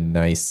has a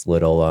nice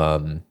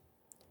little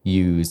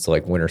used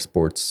like winter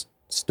sports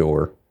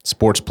store.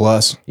 Sports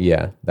Plus.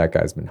 Yeah, that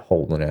guy's been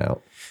holding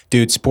out.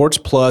 Dude, Sports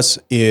Plus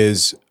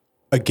is,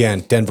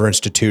 again, Denver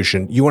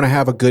institution. You want to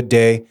have a good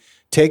day,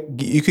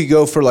 you could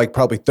go for like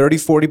probably 30,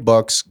 40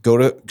 bucks, go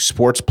to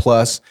Sports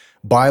Plus,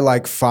 buy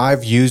like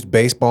 5 used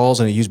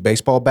baseballs and a used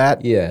baseball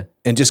bat, Yeah,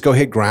 and just go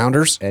hit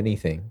grounders.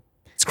 anything.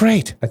 It's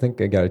great. I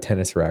think I got a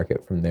tennis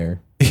racket from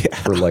there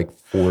for like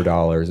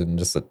 $4 and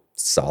just a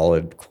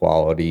solid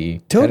quality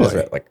tennis Totally.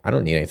 racket. Like I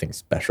don't need anything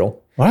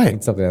special. I Right.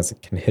 need something that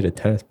can hit a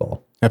tennis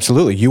ball.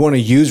 Absolutely. You want to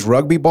use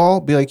rugby ball?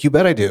 Be like, you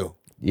bet I do.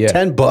 Yeah.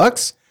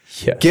 $10?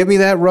 Yeah, Give me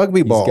that rugby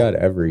he's ball. got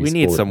every. We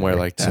need sport somewhere there.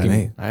 like To that.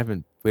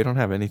 me. We don't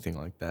have anything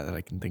like that I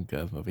can think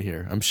of over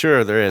here. I'm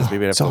sure there is.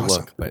 Maybe I have it's to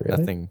awesome. look, but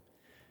Really?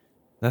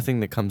 nothing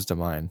that comes to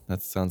mind.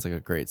 That sounds like a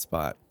great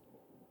spot.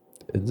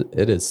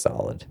 It is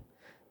solid.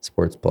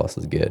 Sports Plus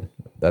is good.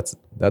 That's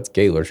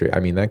Gaylord Street. I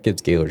mean, that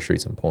gives Gaylord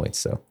Street some points.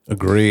 So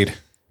Agreed.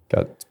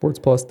 got Sports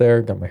Plus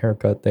there. Got my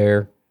haircut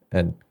there,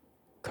 and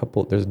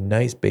there's a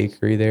nice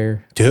bakery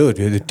there. Dude,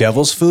 the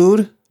devil's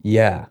food?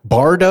 Yeah,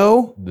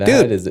 Bardo? that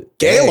Dude, is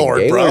Gaylord,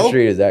 Gaylord bro.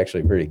 Street is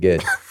actually pretty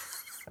good.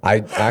 I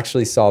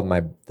actually saw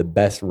the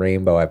best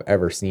rainbow I've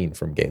ever seen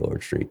from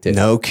Gaylord Street too.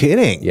 No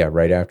kidding. Yeah,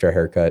 right after a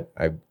haircut,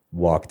 I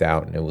walked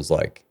out and it was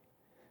like,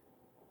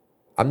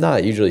 I'm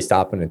not usually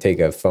stopping to take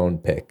a phone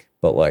pic,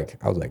 but like,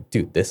 I was like,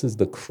 dude, this is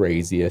the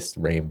craziest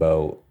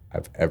rainbow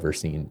I've ever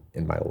seen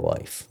in my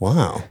life.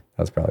 Wow.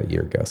 That was probably a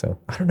year ago. So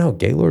I don't know.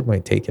 Gaylord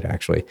might take it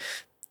actually.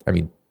 I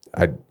mean,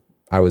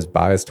 I was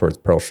biased towards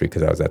Pearl Street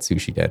because I was at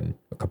Sushi Den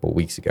a couple of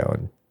weeks ago,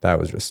 and that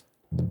was just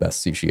the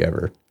best sushi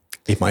ever.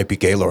 It might be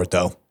Gaylord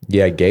though.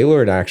 Yeah,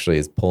 Gaylord actually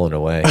is pulling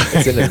away.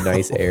 It's in a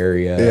nice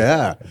area.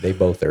 Yeah. They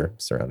both are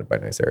surrounded by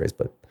nice areas,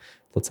 but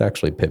let's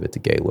actually pivot to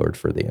Gaylord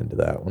for the end of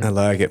that one. I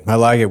like it.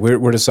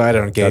 We're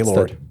decided on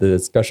Gaylord. The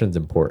discussion's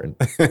important.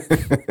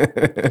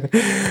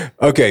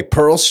 Okay,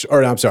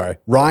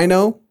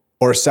 Rhino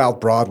or South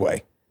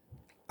Broadway?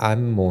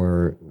 I'm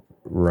more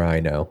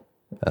Rhino,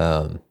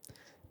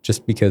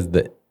 just because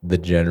the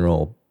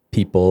general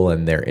people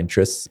and their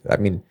interests. I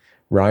mean,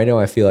 Rhino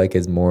I feel like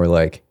is more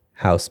like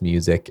house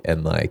music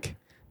and like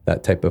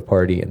that type of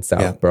party, and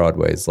South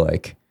Broadway is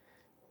like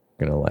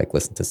gonna like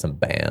listen to some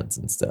bands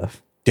and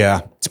stuff.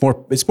 Yeah, it's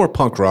more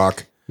punk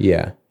rock.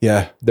 Yeah,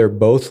 Yeah, they're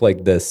both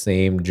like the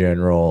same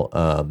general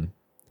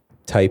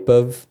type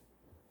of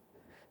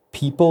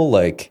people.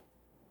 Like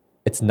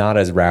it's not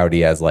as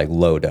rowdy as like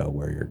Lodo,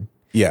 where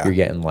you're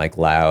getting like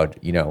loud,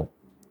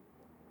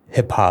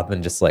 hip hop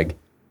and just like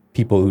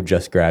people who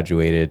just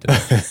graduated,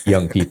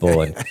 young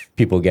people and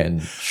people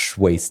getting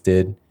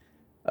wasted.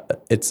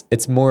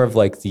 It's more of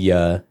like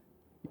the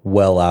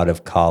well out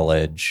of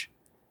college.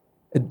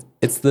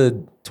 It's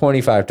the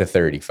 25 to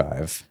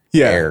 35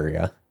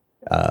 area,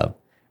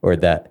 or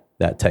that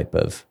type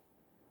of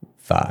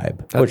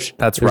vibe. That's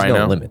there's Rhino.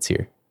 no limits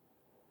here.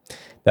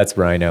 That's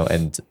Rhino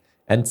and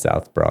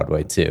South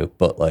Broadway too.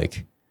 But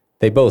like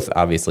they both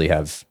obviously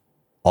have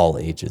all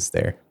ages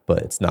there, but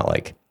it's not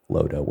like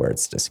Lodo where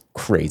it's just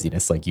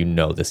craziness. Like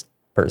this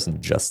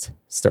person just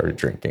started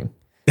drinking.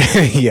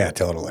 Yeah,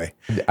 totally.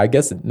 I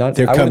guess not.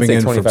 They're I wouldn't coming say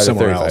in from 25 to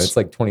somewhere 35. else. It's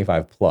like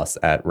 25 plus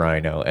at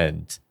Rhino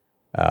and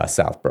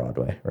South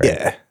Broadway, right?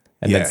 Yeah.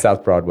 And then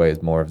South Broadway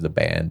is more of the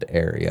band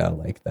area,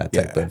 like that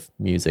type of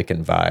music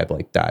and vibe,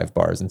 like dive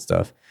bars and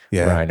stuff.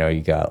 Yeah. Rhino, you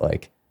got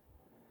like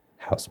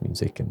house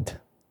music and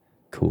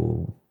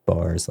cool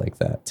bars like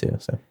that too.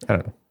 So I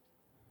don't know.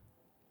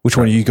 Which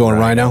one are you going,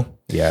 Rhino?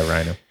 Yeah,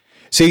 Rhino.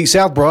 See,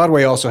 South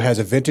Broadway also has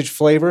a vintage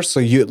flavor. So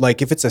you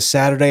like if it's a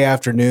Saturday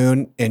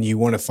afternoon and you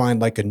want to find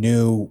like a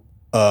new,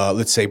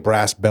 let's say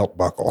brass belt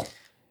buckle.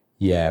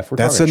 Yeah, if we're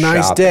That's a talking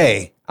nice shopping,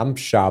 day. I'm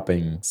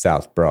shopping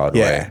South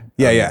Broadway.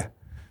 Yeah.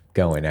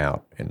 Going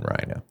out in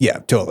Rhino. Yeah,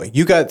 totally.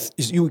 You can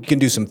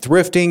do some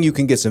thrifting. You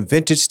can get some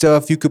vintage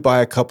stuff. You could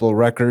buy a couple of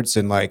records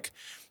and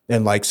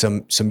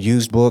some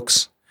used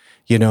books.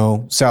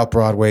 South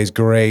Broadway is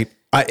great.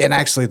 And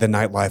actually, the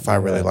nightlife, I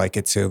really like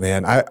it too,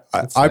 man. I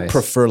nice.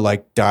 prefer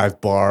like dive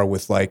bar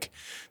with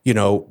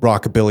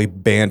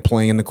rockabilly band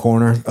playing in the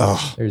corner.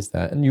 Oh, There's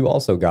that. And you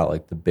also got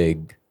like the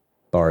big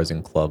bars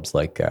and clubs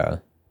like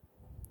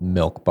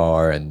Milk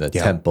Bar and the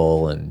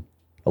Temple and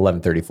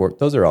 1134.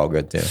 Those are all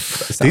good too.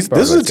 This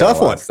is a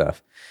tough one.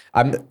 Stuff.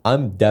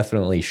 I'm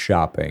definitely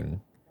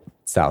shopping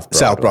South Broadway.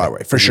 South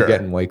Broadway, for sure. You're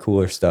getting way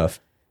cooler stuff.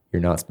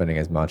 You're not spending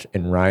as much.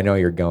 In Rhino,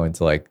 you're going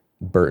to like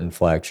Burton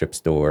flagship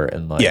store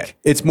and like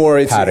it's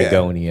more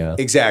Patagonia.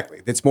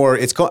 Exactly. It's more.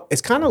 It's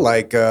kind of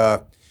like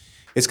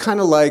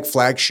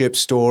flagship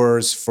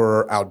stores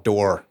for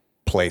outdoor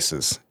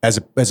places as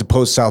opposed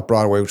to South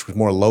Broadway, which was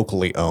more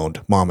locally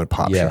owned, mom and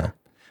pop shop.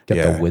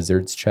 Get the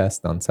Wizard's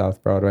Chest on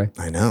South Broadway.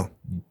 I know.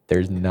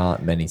 There's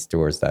not many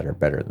stores that are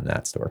better than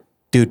that store.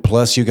 Dude,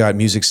 plus you got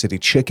Music City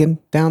Chicken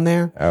down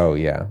there. Oh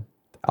yeah.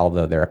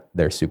 Although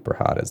they're super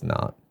hot is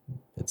not.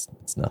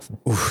 It's nothing.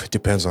 Oof, it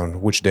depends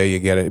on which day you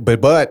get it.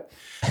 But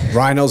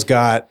Rhino's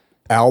got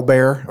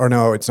Owlbear, or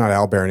no, it's not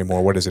Owlbear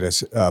anymore. What is it?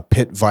 It's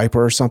Pit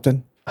Viper or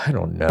something? I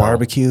don't know.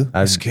 Barbecue.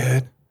 That's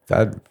good.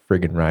 That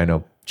friggin'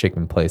 Rhino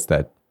chicken place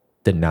that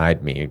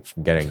denied me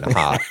from getting the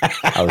hot.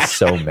 I was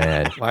so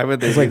mad. Why would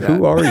they? I was do like, that?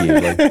 who are you?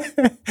 Like,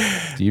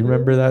 do you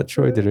remember that,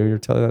 Troy? Did I ever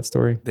tell you that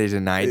story? They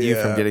denied you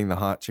from getting the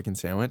hot chicken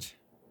sandwich?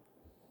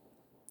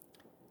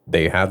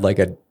 They had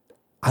like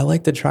I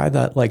like to try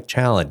that like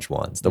challenge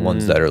ones, the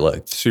ones that are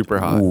like super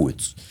hot.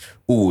 It's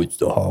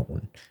the hot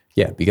one.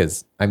 Yeah,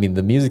 because I mean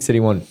the Music City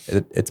one,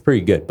 it's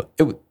pretty good, but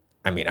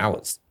I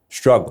was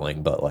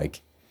struggling, but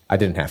like I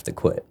didn't have to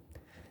quit.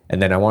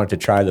 And then I wanted to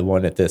try the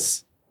one at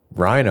this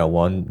Rhino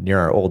one near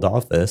our old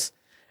office,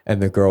 and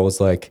the girl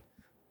was like,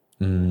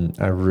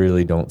 I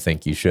really don't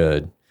think you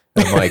should.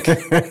 I'm like,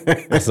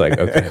 I was like,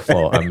 okay,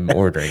 well, I'm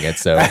ordering it.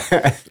 So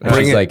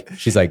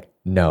she's like,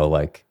 no,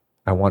 like,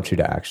 I want you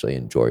to actually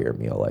enjoy your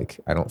meal. Like,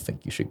 I don't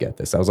think you should get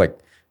this. I was like,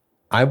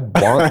 I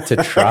want to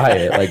try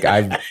it. Like,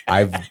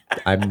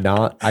 I'm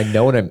not, I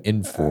know what I'm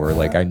in for.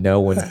 Like, I know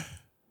when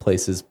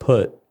places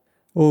put,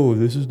 oh,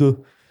 this is the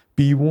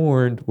be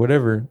warned,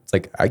 whatever. It's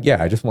like, I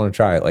just want to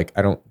try it. Like,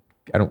 I don't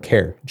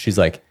care. She's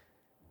like,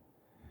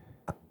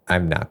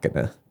 I'm not going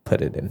to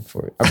put it in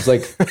for you. I was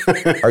like,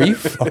 are you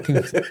fucking,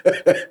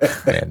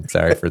 man,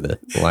 sorry for the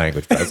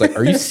language, but I was like,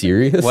 are you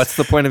serious? What's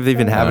the point of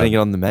even having it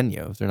on the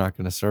menu if they're not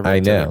going to serve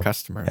it to their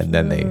customers? And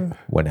then they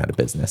went out of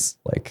business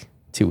like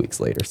 2 weeks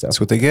later. So that's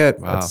what they get.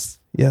 Wow.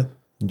 You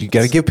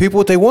got to give people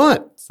what they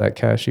want. It's that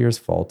cashier's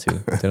fault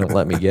too. They don't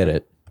let me get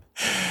it.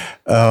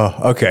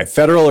 Oh, okay.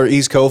 Federal or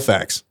East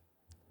Colfax?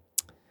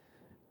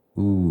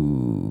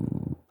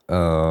 Ooh.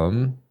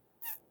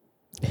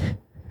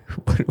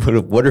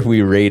 what are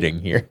we rating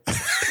here?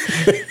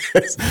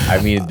 I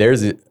mean,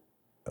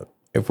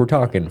 if we're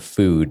talking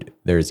food,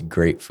 there's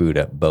great food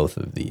at both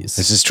of these.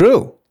 This is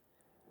true.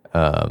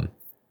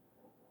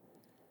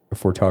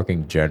 If we're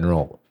talking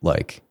general,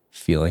 like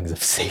feelings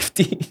of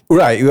safety.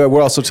 Right.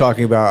 We're also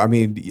talking about, I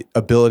mean,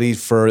 ability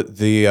for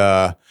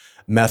the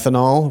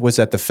methanol. Was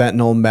that the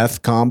fentanyl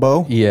meth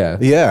combo? Yeah.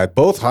 Yeah.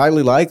 Both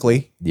highly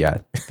likely. Yeah.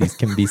 These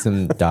can be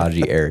some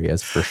dodgy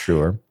areas for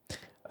sure.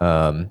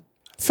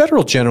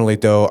 Federal generally,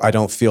 though, I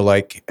don't feel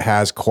like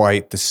has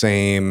quite the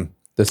same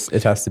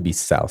It has to be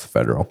South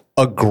Federal.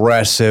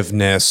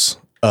 aggressiveness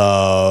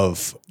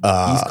of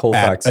East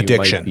Colfax,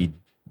 addiction.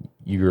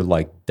 You're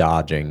like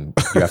dodging.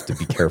 You have to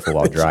be careful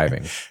while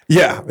driving.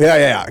 Yeah.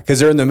 Because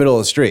they're in the middle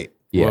of the street.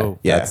 Yeah. Whoa.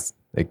 Yeah.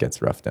 It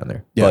gets rough down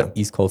there. Yeah. But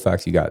East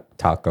Colfax, you got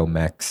Taco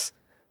Mex.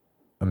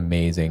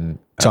 Amazing.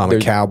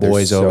 Atomic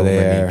Cowboys there's over so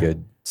there. many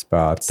good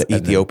spots. The And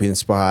then Ethiopian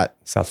spot.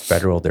 South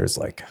Federal, there's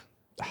that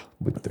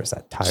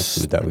Thai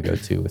food that we go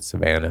to with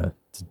Savannah.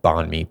 It's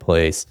banh mi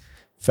place.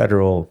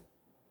 Federal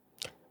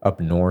up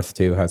north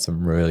too has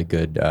some really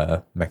good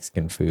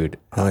Mexican food.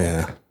 Oh,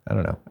 yeah. I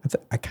don't know.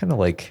 I kind of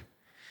like,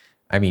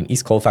 I mean,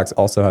 East Colfax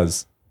also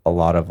has a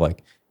lot of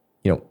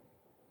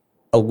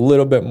a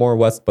little bit more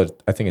west,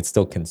 but I think it's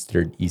still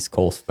considered East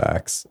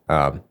Colfax.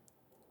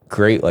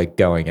 Great, like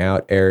going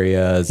out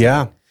areas.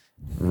 Yeah.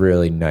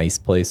 Really nice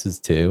places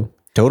too.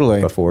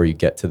 Totally. Before you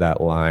get to that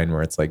line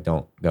where it's like,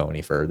 don't go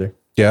any further.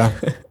 Yeah.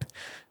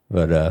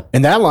 But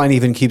And that line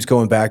even keeps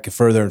going back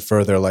further and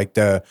further. Like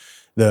the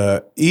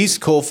East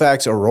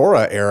Colfax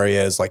Aurora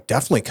area is like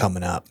definitely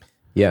coming up.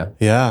 yeah,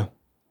 Yeah.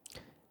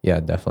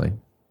 definitely.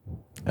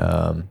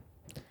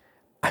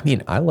 I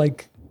mean,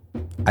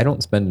 I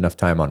don't spend enough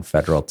time on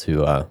Federal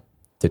to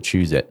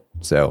choose it.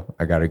 So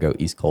I got to go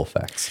East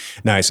Colfax.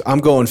 Nice. I'm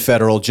going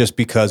Federal just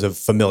because of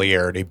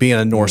familiarity. Being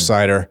a North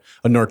Sider,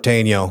 a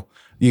Norteño,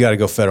 you got to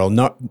go Federal.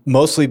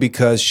 Mostly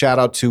because shout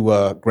out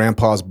to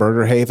Grandpa's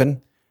Burger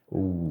Haven.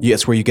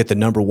 Yes, where you get the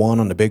 #1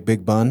 on the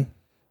big bun.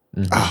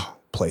 Oh,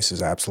 place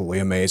is absolutely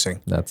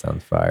amazing. That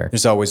sounds fire.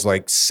 There's always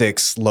like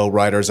 6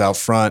 lowriders out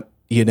front.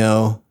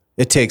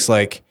 It takes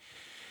like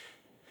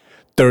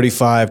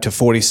 35 to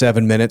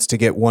 47 minutes to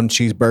get 1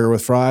 cheeseburger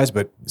with fries,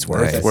 but it's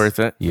worth Nice. it. It's worth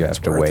it. You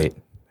have to worth wait.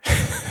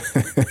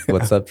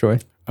 What's up, Troy?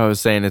 I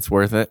was saying it's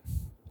worth it.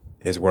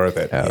 It's worth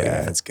it. Hell Yeah,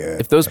 yeah. it's good.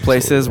 If those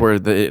places where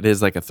it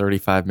is like a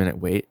 35-minute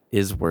wait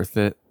is worth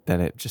it, then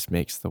it just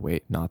makes the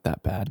wait not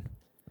that bad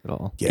at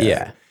all.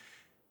 Yeah.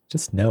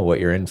 Just know what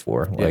you're in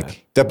for. Yeah.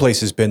 Like, That place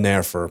has been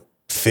there for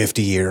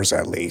 50 years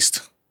at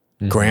least.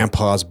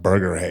 Grandpa's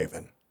Burger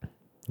Haven.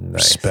 nice.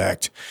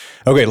 Respect.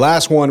 Okay,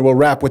 last one. We'll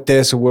wrap with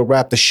this and we'll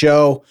wrap the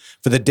show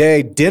for the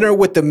day. Dinner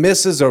with the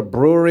missus or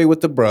brewery with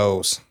the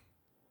bros?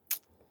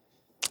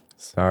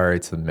 Sorry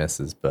to the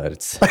missus, but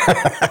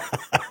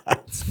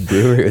it's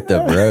brewery with the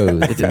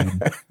bros.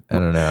 Dude. I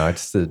don't know.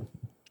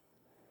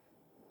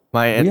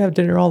 We have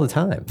dinner all the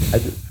time.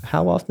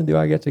 How often do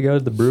I get to go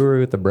to the brewery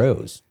with the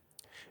bros?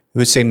 It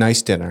would say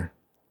nice dinner.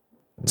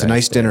 It's a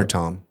nice dinner,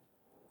 Tom.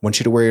 Want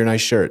you to wear your nice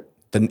shirt.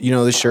 Then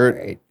the shirt.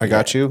 Right. I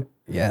got you.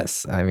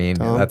 Yes. I mean,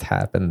 Tom? that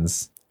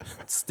happens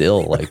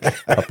still like a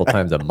couple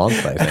times a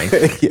month, I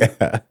think.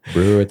 Yeah.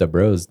 Brewery with the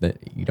bros.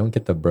 You don't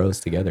get the bros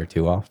together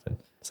too often.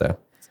 So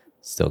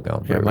still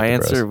going. Yeah, brewery my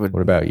with the answer bros. would-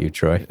 What about you,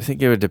 Troy? I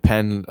think it would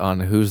depend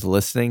on who's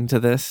listening to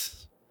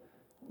this,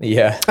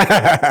 Yeah.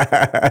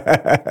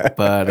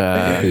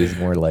 but Who's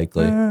more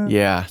likely?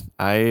 yeah,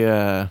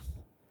 I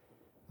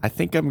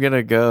think I'm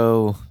gonna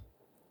go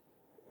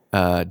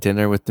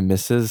dinner with the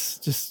missus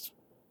just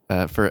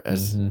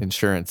as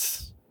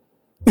insurance.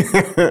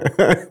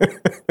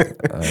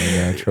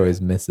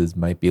 Troy's missus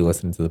might be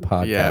listening to the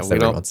podcast Yeah, we every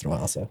don't- once in a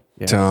while. So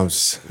Yeah,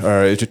 Tom's all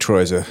right.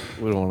 Troy's a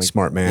we don't want to.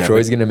 smart man.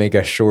 Troy's gonna make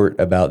a short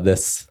about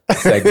this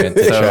segment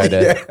to try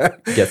to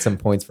get some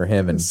points for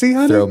him and See,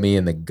 honey? throw me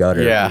in the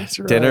gutter. Yeah,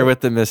 dinner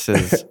with the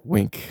missus.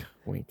 Wink,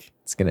 wink.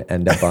 It's gonna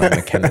end up on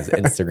McKenna's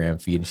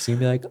Instagram feed. She's gonna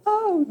be like,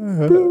 "Oh,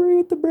 brewery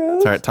with the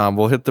bros." All right, Tom.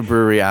 We'll hit the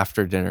brewery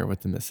after dinner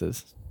with the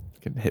missus.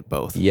 Can hit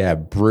both. Yeah,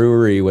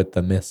 brewery with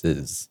the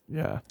missus,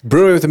 Yeah.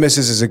 Brewery with the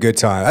missus is a good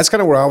time. That's kind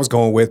of where I was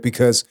going with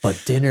because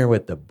but dinner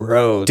with the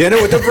bros. dinner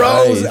with the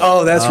bros. Nice.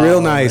 Oh, that's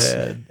real nice.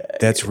 man.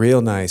 That's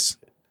real nice.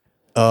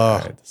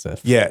 That's a-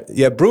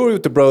 Yeah. Brewery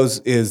with the bros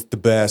is the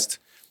best.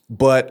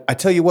 But I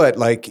tell you what,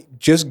 like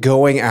just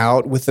going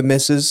out with the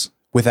missus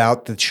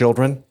without the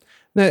children,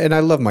 and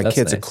I love my That's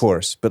kids, of nice.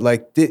 course, but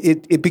like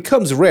it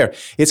becomes rare.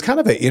 It's kind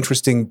of an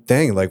interesting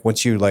thing. Like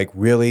once you like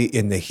really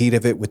in the heat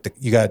of it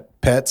you got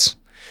pets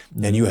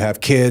and you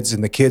have kids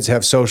and the kids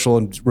have social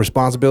and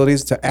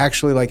responsibilities to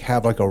actually like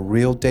have like a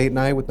real date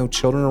night with no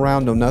children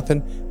around, no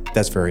nothing.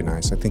 That's very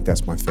nice. I think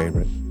that's my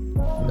favorite.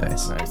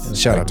 nice. Nice.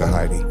 Shout out to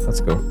Heidi.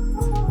 Let's go.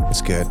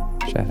 It's good.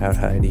 Shout out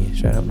Heidi.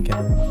 Shout out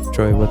McKenna.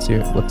 Troy, what's your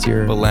missus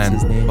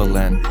name?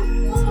 Belen.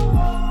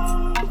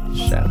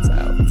 Shouts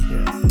out.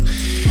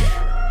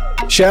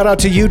 Yeah. Shout out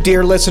to you,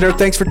 dear listener.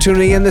 Thanks for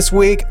tuning in this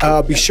week.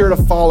 Be sure to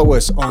follow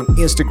us on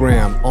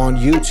Instagram, on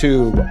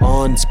YouTube,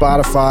 on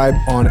Spotify,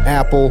 on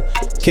Apple,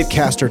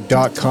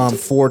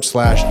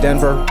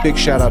 kitcaster.com/Denver. Big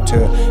shout out to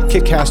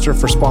Kitcaster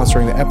for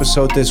sponsoring the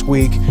episode this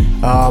week.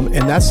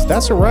 And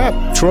that's a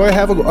wrap. Troy,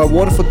 have a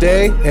wonderful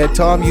day. And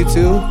Tom, you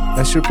too.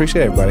 I sure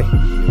appreciate it, everybody.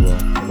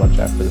 Watch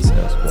out for the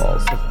snow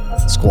squalls.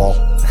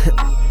 Squall.